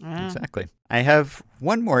 Yeah, exactly. I have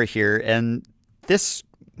one more here, and this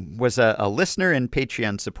was a listener and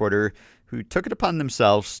Patreon supporter who took it upon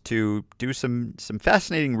themselves to do some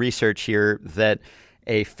fascinating research here that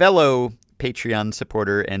a fellow Patreon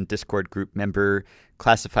supporter and Discord group member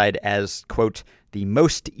classified as, quote, the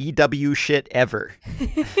most EW shit ever.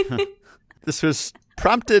 This was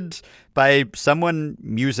prompted by someone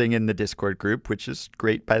musing in the Discord group, which is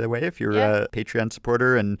great, by the way. If you're a Patreon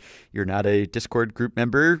supporter and you're not a Discord group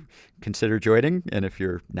member, consider joining. And if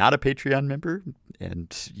you're not a Patreon member,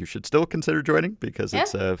 and you should still consider joining, because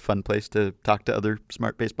it's a fun place to talk to other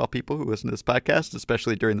smart baseball people who listen to this podcast,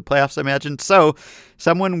 especially during the playoffs, I imagine. So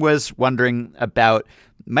someone was wondering about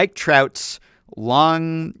Mike Trout's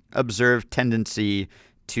long observed tendency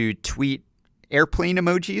to tweet airplane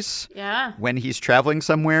emojis when he's traveling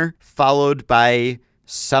somewhere, followed by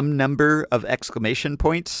some number of exclamation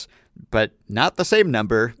points, but not the same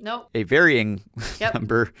number. Nope. A varying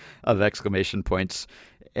number of exclamation points.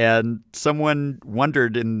 And someone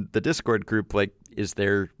wondered in the Discord group, like, is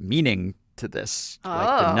there meaning to this?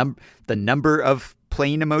 Like the number of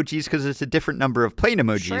plane emojis, because it's a different number of plane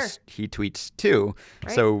emojis he tweets too.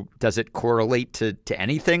 Right. So does it correlate to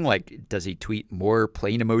anything? Like, does he tweet more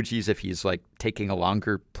plane emojis if he's like taking a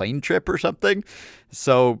longer plane trip or something?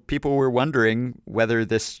 So people were wondering whether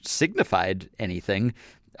this signified anything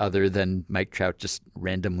other than Mike Trout just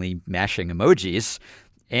randomly mashing emojis.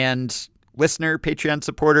 And listener, Patreon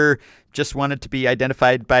supporter just wanted to be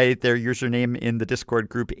identified by their username in the Discord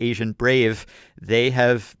group Asian Brave. They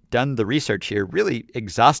have done the research here, really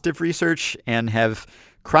exhaustive research, and have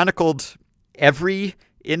chronicled every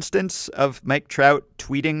instance of Mike Trout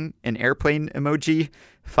tweeting an airplane emoji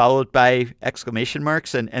followed by exclamation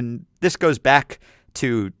marks. And this goes back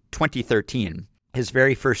to 2013. His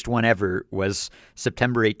very first one ever was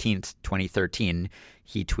September 18th, 2013.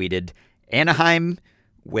 He tweeted Anaheim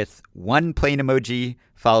with 1 plane emoji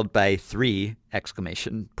followed by 3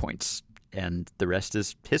 exclamation points. And the rest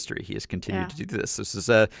is history. He has continued to do this. This is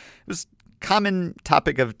it was common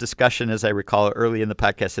topic of discussion, as I recall, early in the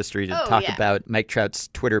podcast history to talk about Mike Trout's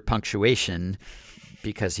Twitter punctuation,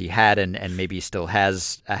 because he had and maybe still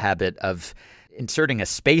has a habit of inserting a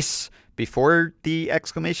space before the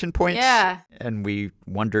exclamation points. Yeah. And we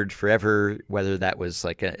wondered forever whether that was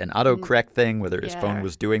like an autocorrect thing, whether his phone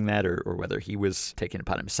was doing that or whether he was taking it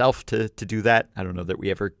upon himself to do that. I don't know that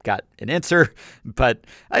we ever got an answer, but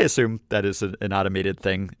I assume that is an automated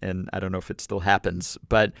thing, and I don't know if it still happens.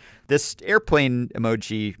 But this airplane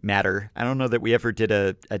emoji matter, I don't know that we ever did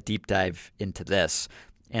a deep dive into this.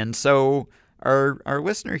 And so our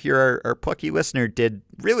listener here, our plucky listener, did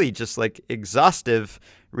really just like exhaustive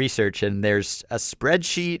research, and there's a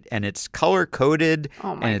spreadsheet, and it's color coded.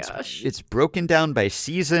 Oh my and gosh. it's broken down by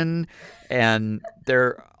season, and there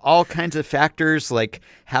are all kinds of factors like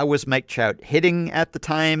how was Mike Trout hitting at the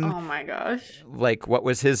time, Oh my gosh. like what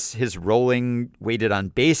was his rolling weighted on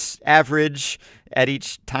base average at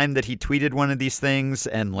each time that he tweeted one of these things,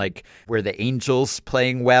 and like were the Angels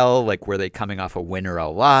playing well, like were they coming off a win or a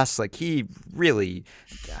loss. Like he really,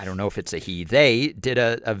 I don't know if it's a he, they did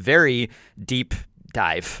a very deep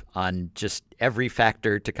dive on just every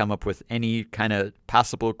factor to come up with any kind of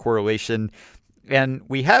possible correlation. And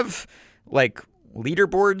we have like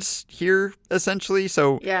leaderboards here essentially.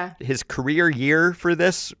 So Yeah. his career year for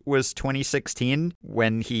this was 2016,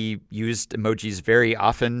 when he used emojis very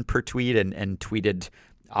often per tweet and tweeted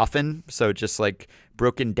often. So just like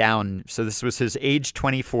broken down. So this was his age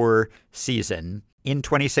 24 season. In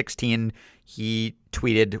 2016, he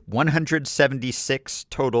tweeted 176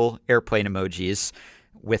 total airplane emojis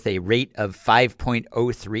with a rate of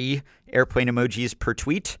 5.03 airplane emojis per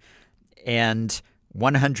tweet, and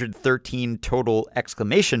 113 total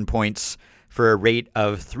exclamation points for a rate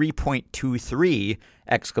of 3.23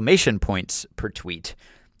 exclamation points per tweet.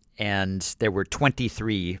 And there were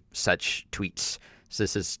 23 such tweets. So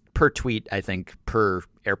this is per tweet, I think, per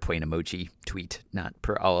airplane emoji tweet, not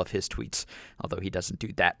per all of his tweets, although he doesn't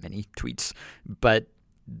do that many tweets. But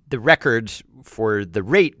the record for the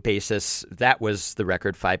rate basis, that was the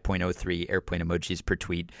record, 5.03 airplane emojis per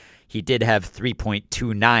tweet. He did have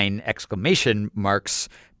 3.29 exclamation marks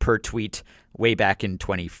per tweet way back in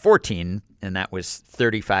 2014, and that was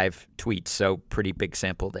 35 tweets, so pretty big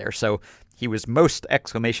sample there. So he was most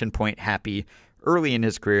exclamation point happy early in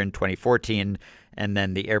his career in 2014, and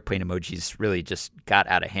then the airplane emojis really just got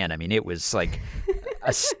out of hand. I mean, it was like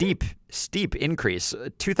a steep increase.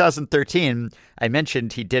 2013, I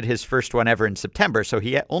mentioned he did his first one ever in September, so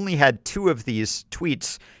he only had 2 of these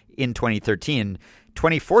tweets in 2013.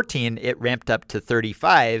 2014, it ramped up to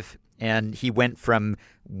 35, and he went from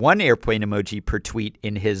 1 airplane emoji per tweet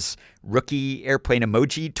in his rookie airplane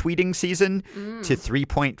emoji tweeting season to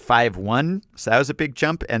 3.51. So that was a big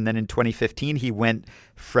jump. And then in 2015, he went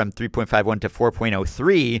from 3.51 to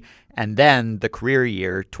 4.03. And then the career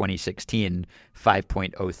year, 2016,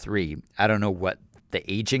 5.03. I don't know what the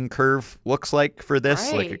aging curve looks like for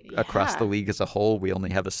this, Right, like across yeah. the league as a whole. We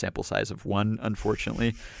only have a sample size of 1,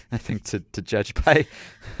 unfortunately, I think, to judge by.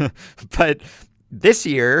 But this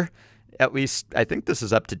year, at least I think this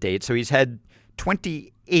is up to date. So he's had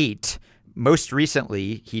 28. Most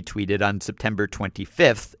recently, he tweeted on September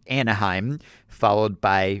 25th, Anaheim, followed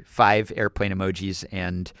by 5 airplane emojis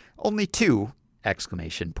and only 2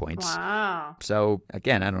 exclamation points. Wow. So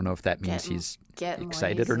again, I don't know if that means Getting- he's getting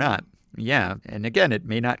excited or lazy. not. Yeah. And again, it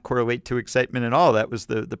may not correlate to excitement at all. That was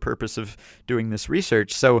the purpose of doing this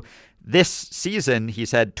research. So this season,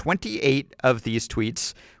 he's had 28 of these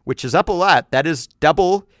tweets, which is up a lot. That is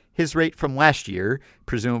double his rate from last year,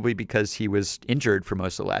 presumably because he was injured for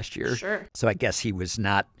most of last year. Sure. So I guess he was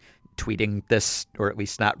not tweeting this, or at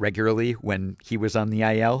least not regularly, when he was on the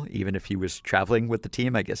IL, even if he was traveling with the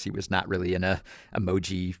team. I guess he was not really in a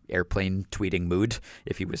emoji airplane tweeting mood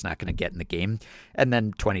if he was not going to get in the game. And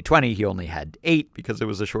then 2020, he only had 8 because it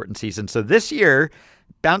was a shortened season. So this year,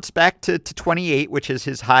 bounced back to 28, which is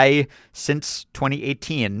his high since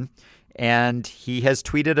 2018. And he has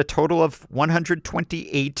tweeted a total of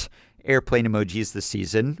 128 airplane emojis this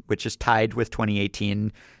season, which is tied with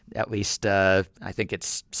 2018. At least I think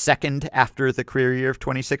it's second after the career year of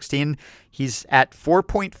 2016. He's at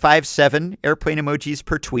 4.57 airplane emojis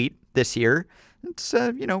per tweet this year. It's,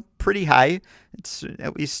 pretty high. It's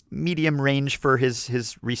at least medium range for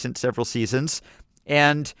his recent several seasons.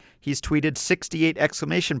 And he's tweeted 68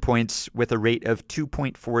 exclamation points with a rate of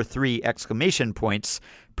 2.43 exclamation points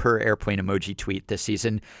per airplane emoji tweet this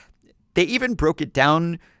season. They even broke it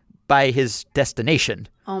down by his destination.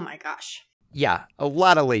 Oh my gosh. Yeah, a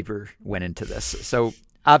lot of labor went into this. So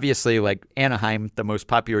obviously, like Anaheim, the most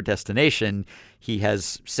popular destination, he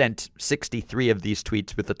has sent 63 of these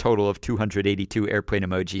tweets with a total of 282 airplane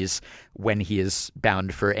emojis when he is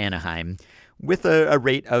bound for Anaheim, with a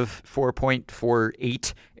rate of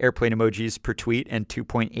 4.48 airplane emojis per tweet and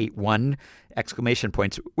 2.81 exclamation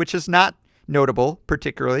points, which is not notable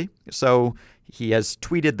particularly. So he has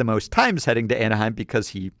tweeted the most times heading to Anaheim because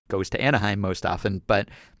he goes to Anaheim most often, but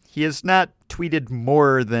he has not tweeted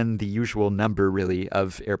more than the usual number, really,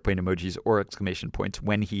 of airplane emojis or exclamation points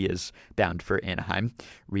when he is bound for Anaheim.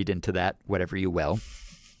 Read into that whatever you will.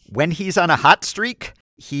 When he's on a hot streak,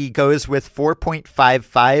 he goes with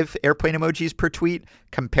 4.55 airplane emojis per tweet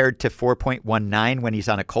compared to 4.19 when he's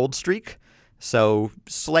on a cold streak. So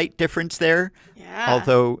slight difference there. Yeah.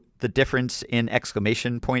 Although The difference in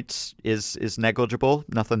exclamation points is negligible,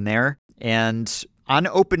 nothing there. And on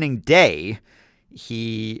opening day,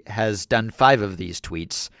 he has done 5 of these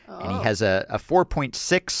tweets, and he has a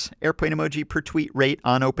 4.6 airplane emoji per tweet rate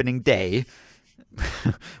on opening day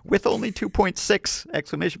with only 2.6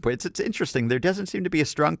 exclamation points. It's interesting. There doesn't seem to be a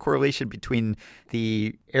strong correlation between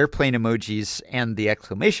the airplane emojis and the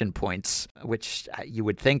exclamation points, which you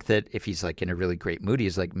would think that if he's like in a really great mood,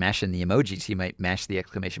 he's like mashing the emojis, he might mash the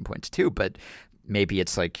exclamation points too. But maybe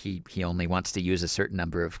it's like he only wants to use a certain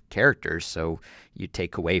number of characters, so you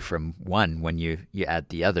take away from one when you add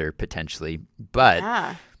the other potentially.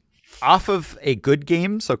 But off of a good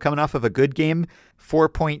game, so coming off of a good game,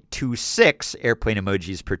 4.26 airplane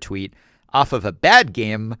emojis per tweet. Off of a bad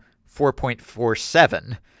game,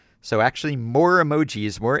 4.47. So actually more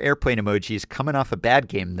emojis, more airplane emojis coming off a bad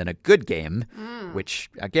game than a good game,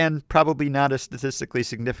 which, again, probably not a statistically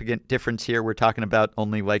significant difference here. We're talking about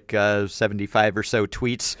only like 75 or so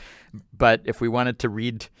tweets. But if we wanted to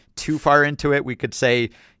read too far into it, we could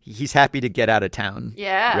say he's happy to get out of town.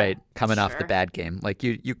 Yeah. Right? Coming off the bad game. Like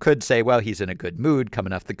you could say, well, he's in a good mood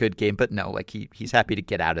coming off the good game. But no, like he's happy to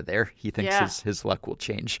get out of there. He thinks his luck will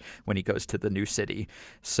change when he goes to the new city.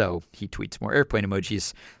 So he tweets more airplane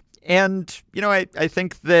emojis. And, I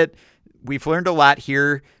think that we've learned a lot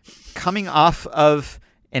here. Coming off of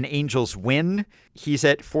an Angels win, he's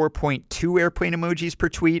at 4.2 airplane emojis per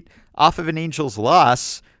tweet. Off of an Angels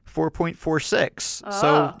loss, 4.46.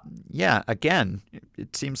 So, yeah, again,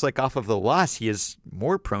 it seems like off of the loss, he is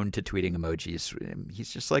more prone to tweeting emojis.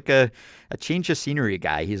 He's just like a change of scenery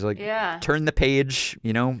guy. He's like, turn the page,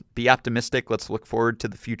 be optimistic. Let's look forward to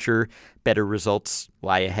the future. Better results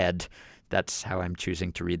lie ahead. That's how I'm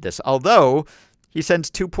choosing to read this. Although he sends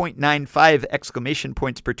 2.95 exclamation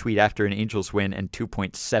points per tweet after an Angels win and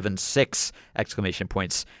 2.76 exclamation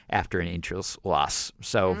points after an Angels loss.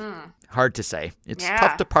 So hard to say. It's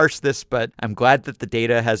tough to parse this, but I'm glad that the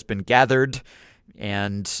data has been gathered,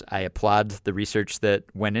 and I applaud the research that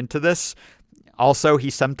went into this. Also, he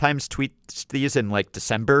sometimes tweets these in like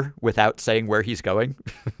December without saying where he's going.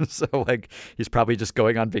 So like he's probably just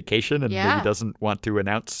going on vacation and maybe doesn't want to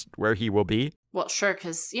announce where he will be. Well, sure,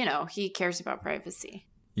 because, he cares about privacy.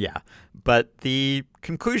 Yeah. But the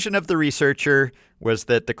conclusion of the researcher was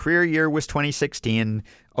that the career year was 2016.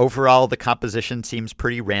 Overall, the composition seems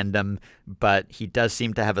pretty random, but he does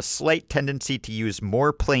seem to have a slight tendency to use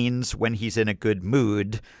more planes when he's in a good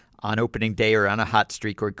mood, on opening day or on a hot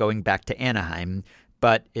streak or going back to Anaheim,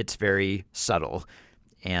 but it's very subtle.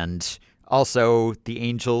 And also the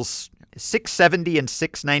Angels, 670 and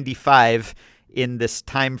 695 in this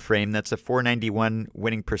time frame. That's a 491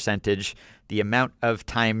 winning percentage. The amount of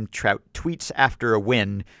time Trout tweets after a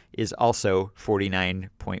win is also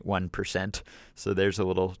 49.1%. So there's a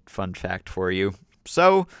little fun fact for you.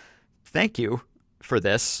 So thank you for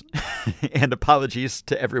this, and apologies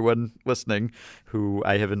to everyone listening who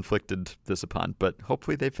I have inflicted this upon, but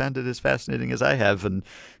hopefully they found it as fascinating as I have, and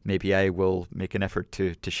maybe I will make an effort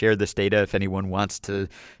to share this data if anyone wants to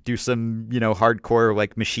do some, hardcore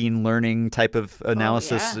like machine learning type of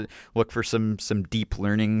analysis. Look for some deep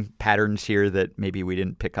learning patterns here that maybe we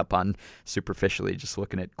didn't pick up on superficially, just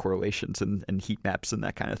looking at correlations and heat maps and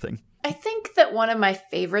that kind of thing. I think that one of my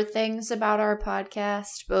favorite things about our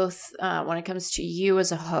podcast, both when it comes to you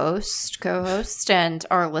as a co-host, and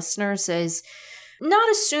our listeners, is not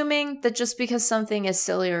assuming that just because something is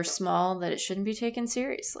silly or small that it shouldn't be taken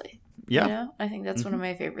seriously. Yeah. I think that's one of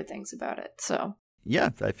my favorite things about it. So. Yeah,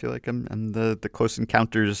 I feel like I'm the Close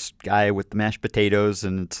Encounters guy with the mashed potatoes,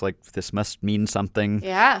 and it's like, this must mean something.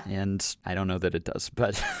 Yeah. And I don't know that it does,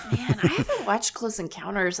 but... Man, I haven't watched Close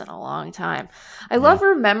Encounters in a long time. I love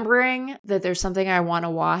remembering that there's something I want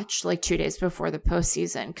to watch like 2 days before the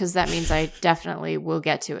postseason, because that means I definitely will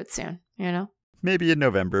get to it soon, Maybe in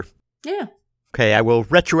November. Yeah. Okay, I will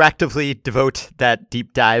retroactively devote that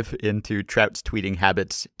deep dive into Trout's tweeting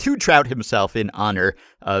habits to Trout himself in honor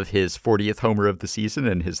of his 40th homer of the season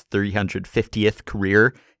and his 350th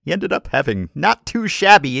career. He ended up having not too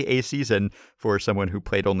shabby a season for someone who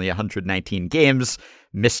played only 119 games,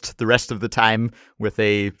 missed the rest of the time with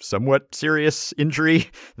a somewhat serious injury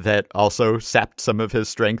that also sapped some of his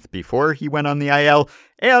strength before he went on the IL,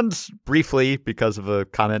 and briefly, because of a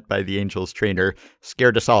comment by the Angels trainer,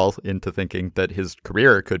 scared us all into thinking that his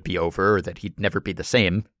career could be over or that he'd never be the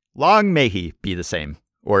same. Long may he be the same.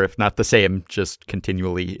 Or if not the same, just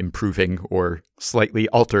continually improving or slightly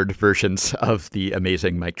altered versions of the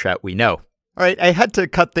amazing Mike Trout we know. All right, I had to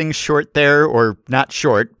cut things short there, or not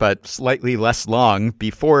short, but slightly less long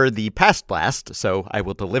before the Past Blast, so I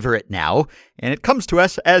will deliver it now. And it comes to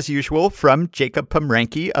us, as usual, from Jacob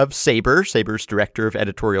Pomrenke of SABR, SABR's Director of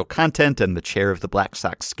Editorial Content and the Chair of the Black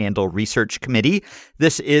Sox Scandal Research Committee.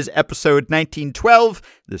 This is episode 1912.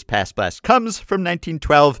 This Past Blast comes from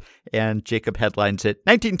 1912, and Jacob headlines it,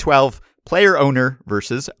 1912, Player-Owner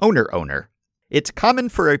versus Owner-Owner. It's common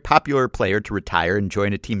for a popular player to retire and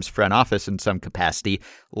join a team's front office in some capacity.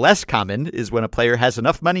 Less common is when a player has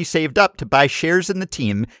enough money saved up to buy shares in the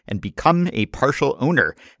team and become a partial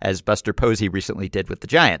owner, as Buster Posey recently did with the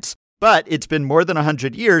Giants. But it's been more than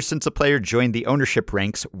 100 years since a player joined the ownership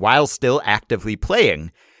ranks while still actively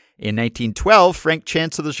playing. In 1912, Frank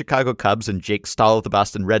Chance of the Chicago Cubs and Jake Stahl of the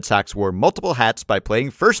Boston Red Sox wore multiple hats by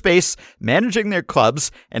playing first base, managing their clubs,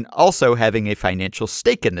 and also having a financial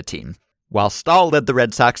stake in the team. While Stahl led the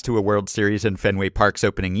Red Sox to a World Series in Fenway Park's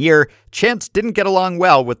opening year, Chance didn't get along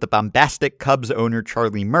well with the bombastic Cubs owner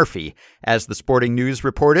Charlie Murphy. As the Sporting News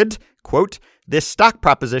reported, quote, "This stock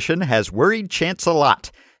proposition has worried Chance a lot.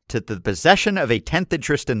 To the possession of a 10th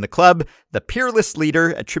interest in the club, the peerless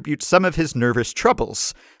leader attributes some of his nervous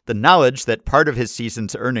troubles. The knowledge that part of his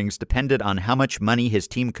season's earnings depended on how much money his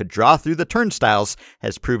team could draw through the turnstiles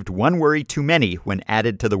has proved one worry too many when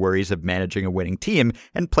added to the worries of managing a winning team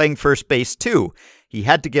and playing first base too. He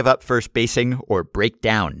had to give up first basing or break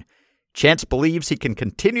down. Chance believes he can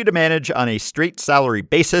continue to manage on a straight salary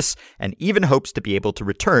basis and even hopes to be able to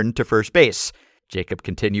return to first base." Jacob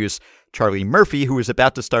continues, Charlie Murphy, who was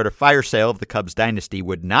about to start a fire sale of the Cubs dynasty,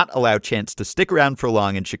 would not allow Chance to stick around for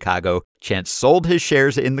long in Chicago. Chance sold his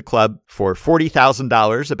shares in the club for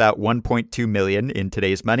 $40,000, about $1.2 million in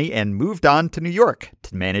today's money, and moved on to New York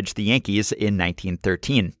to manage the Yankees in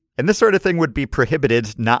 1913. And this sort of thing would be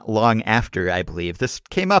prohibited not long after, I believe. This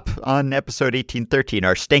came up on episode 1813,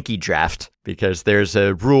 our Stanky Draft, because there's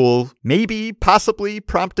a rule, maybe possibly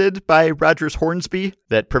prompted by Rogers Hornsby,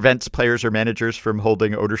 that prevents players or managers from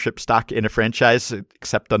holding ownership stock in a franchise,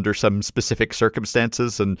 except under some specific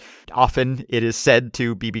circumstances. And often it is said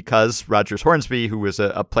to be because Rogers Hornsby, who was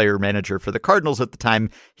a player manager for the Cardinals at the time,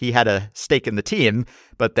 he had a stake in the team,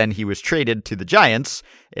 but then he was traded to the Giants,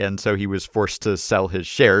 and so he was forced to sell his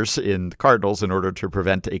shares in the Cardinals in order to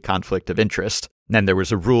prevent a conflict of interest. Then there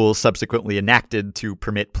was a rule subsequently enacted to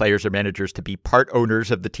permit players or managers to be part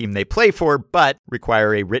owners of the team they play for, but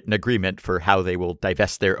require a written agreement for how they will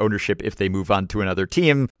divest their ownership if they move on to another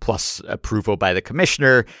team, plus approval by the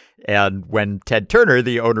commissioner. And when Ted Turner,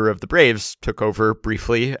 the owner of the Braves, took over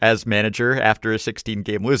briefly as manager after a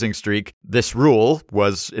 16-game losing streak, this rule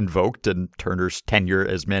was invoked and Turner's tenure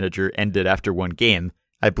as manager ended after one game.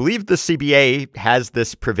 I believe the CBA has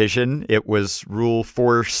this provision. It was Rule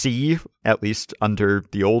 4C, at least under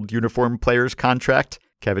the old uniform players contract.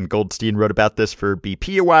 Kevin Goldstein wrote about this for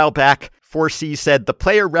BP a while back. 4C said the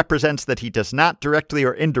player represents that he does not directly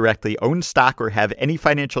or indirectly own stock or have any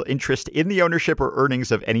financial interest in the ownership or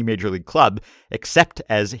earnings of any major league club, except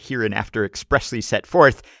as hereinafter expressly set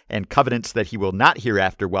forth, and covenants that he will not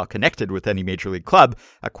hereafter, while connected with any major league club,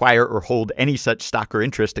 acquire or hold any such stock or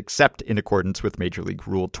interest except in accordance with Major League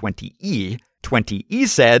Rule 20E. 20E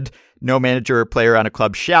said, no manager or player on a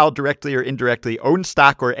club shall directly or indirectly own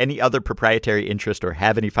stock or any other proprietary interest or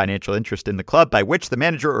have any financial interest in the club by which the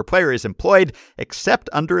manager or player is employed, except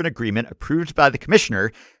under an agreement approved by the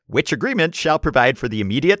commissioner, which agreement shall provide for the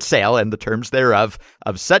immediate sale and the terms thereof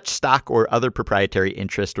of such stock or other proprietary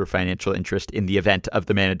interest or financial interest in the event of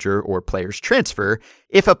the manager or player's transfer,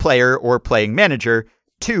 if a player or playing manager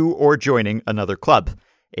to or joining another club.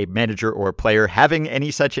 A manager or player having any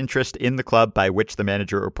such interest in the club by which the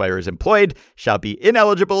manager or player is employed shall be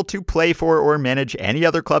ineligible to play for or manage any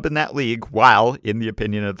other club in that league while, in the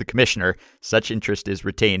opinion of the commissioner, such interest is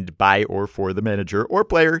retained by or for the manager or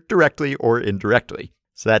player directly or indirectly.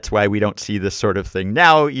 So that's why we don't see this sort of thing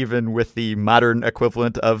now, even with the modern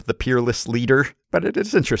equivalent of the peerless leader. But it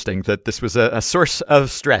is interesting that this was a source of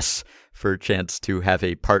stress for Chance to have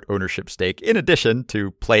a part ownership stake, in addition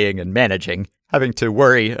to playing and managing, having to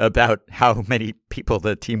worry about how many people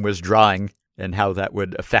the team was drawing and how that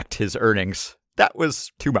would affect his earnings. That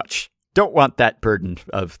was too much. Don't want that burden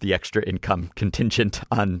of the extra income contingent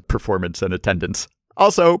on performance and attendance.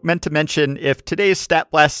 Also, meant to mention, if today's Stat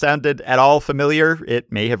Blast sounded at all familiar, it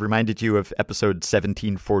may have reminded you of episode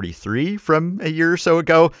 1743 from a year or so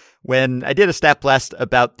ago, when I did a Stat Blast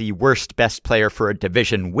about the worst best player for a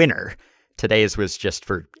division winner. Today's was just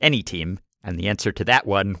for any team. And the answer to that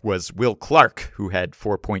one was Will Clark, who had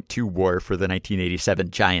 4.2 WAR for the 1987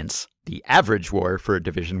 Giants. The average WAR for a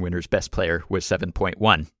division winner's best player was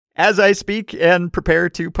 7.1. As I speak and prepare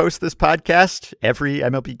to post this podcast, every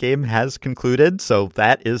MLB game has concluded, so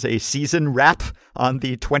that is a season wrap on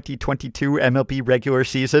the 2022 MLB regular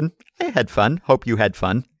season. I had fun. Hope you had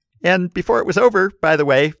fun. And before it was over, by the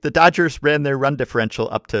way, the Dodgers ran their run differential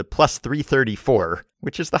up to plus 334,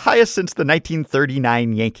 which is the highest since the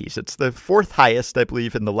 1939 Yankees. It's the fourth highest, I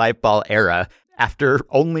believe, in the live ball era, after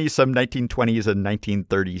only some 1920s and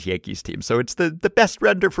 1930s Yankees teams. So it's the best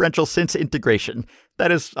run differential since integration. That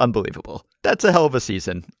is unbelievable. That's a hell of a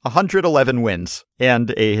season. 111 wins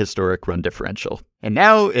and a historic run differential. And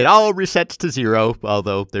now it all resets to 0,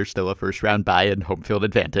 although there's still a first round bye and home field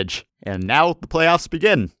advantage. And now the playoffs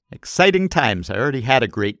begin. Exciting times. I already had a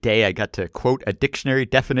great day. I got to quote a dictionary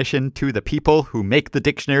definition to the people who make the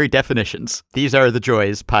dictionary definitions. These are the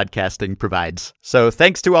joys podcasting provides. So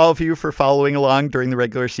thanks to all of you for following along during the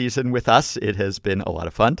regular season with us. It has been a lot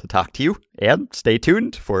of fun to talk to you. And stay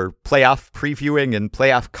tuned for playoff previewing and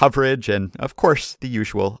playoff coverage and, of course, the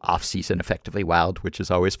usual off-season Effectively Wild, which is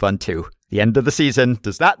always fun too. The end of the season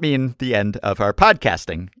does not mean the end of our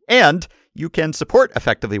podcasting. And you can support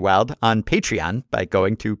Effectively Wild on Patreon by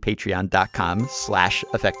going to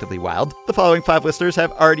patreon.com/effectivelywild. The following 5 listeners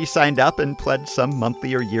have already signed up and pledged some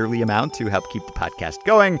monthly or yearly amount to help keep the podcast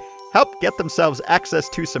going, help get themselves access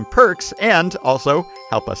to some perks, and also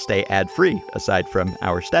help us stay ad-free, aside from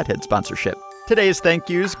our StatHead sponsorship. Today's thank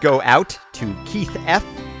yous go out to Keith F.,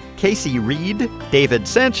 Casey Reed, David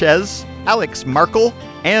Sanchez, Alex Markle,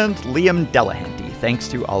 and Liam Delahanty. Thanks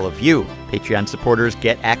to all of you. Patreon supporters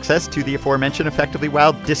get access to the aforementioned Effectively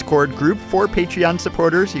Wild Discord group for Patreon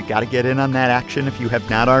supporters. You got to get in on that action if you have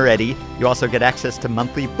not already. You also get access to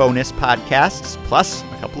monthly bonus podcasts, plus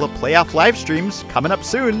a couple of playoff live streams coming up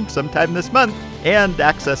soon, sometime this month, and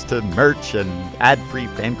access to merch and ad-free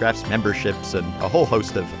Fangraphs memberships and a whole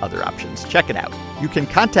host of other options. Check it out. You can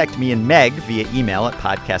contact me and Meg via email at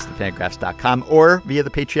podcast@fangraphs.com or via the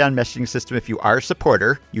Patreon messaging system if you are a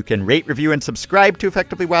supporter. You can rate, review, and subscribe to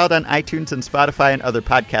Effectively Wild on iTunes and Spotify and other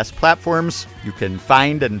podcast platforms. You can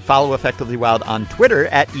find and follow Effectively Wild on Twitter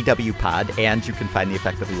at EWPod, and you can find the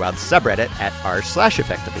Effectively Wild subreddit at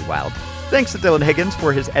r/EffectivelyWild. Thanks to Dylan Higgins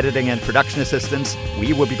for his editing and production assistance.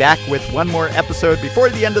 We will be back with one more episode before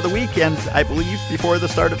the end of the week, and I believe before the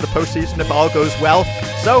start of the postseason if all goes well.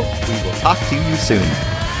 So we will talk to you soon.